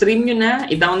i-stream nyo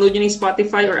na, i-download nyo ng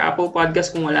Spotify or Apple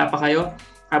Podcast kung wala pa kayo.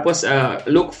 Tapos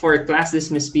look for Class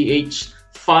Dismissed PH,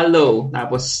 follow,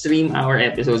 tapos stream our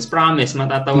episodes. Promise,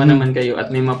 matatawa naman kayo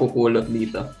at may mapupulot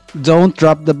dito. Don't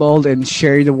drop the ball and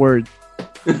share the word.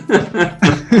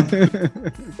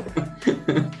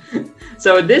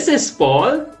 So this is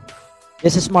Paul.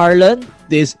 This is Marlon.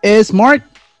 This is Mark.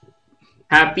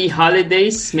 Happy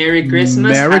holidays, Merry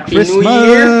Christmas, Merry Happy Christmas. New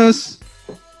Year.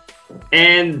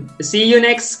 And see you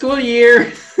next school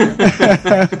year.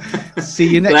 See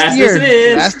you next Class year.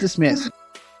 Dismissed. Class dismissed.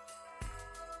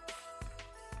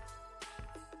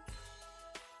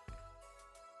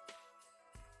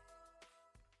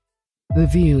 The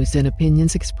views and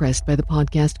opinions expressed by the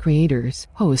podcast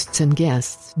creators, hosts, and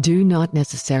guests do not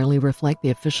necessarily reflect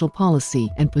the official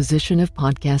policy and position of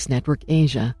Podcast Network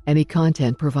Asia. Any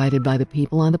content provided by the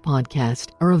people on the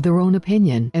podcast are of their own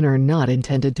opinion and are not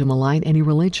intended to malign any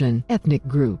religion, ethnic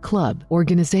group, club,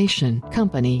 organization,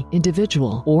 company,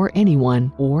 individual, or anyone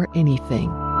or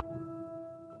anything.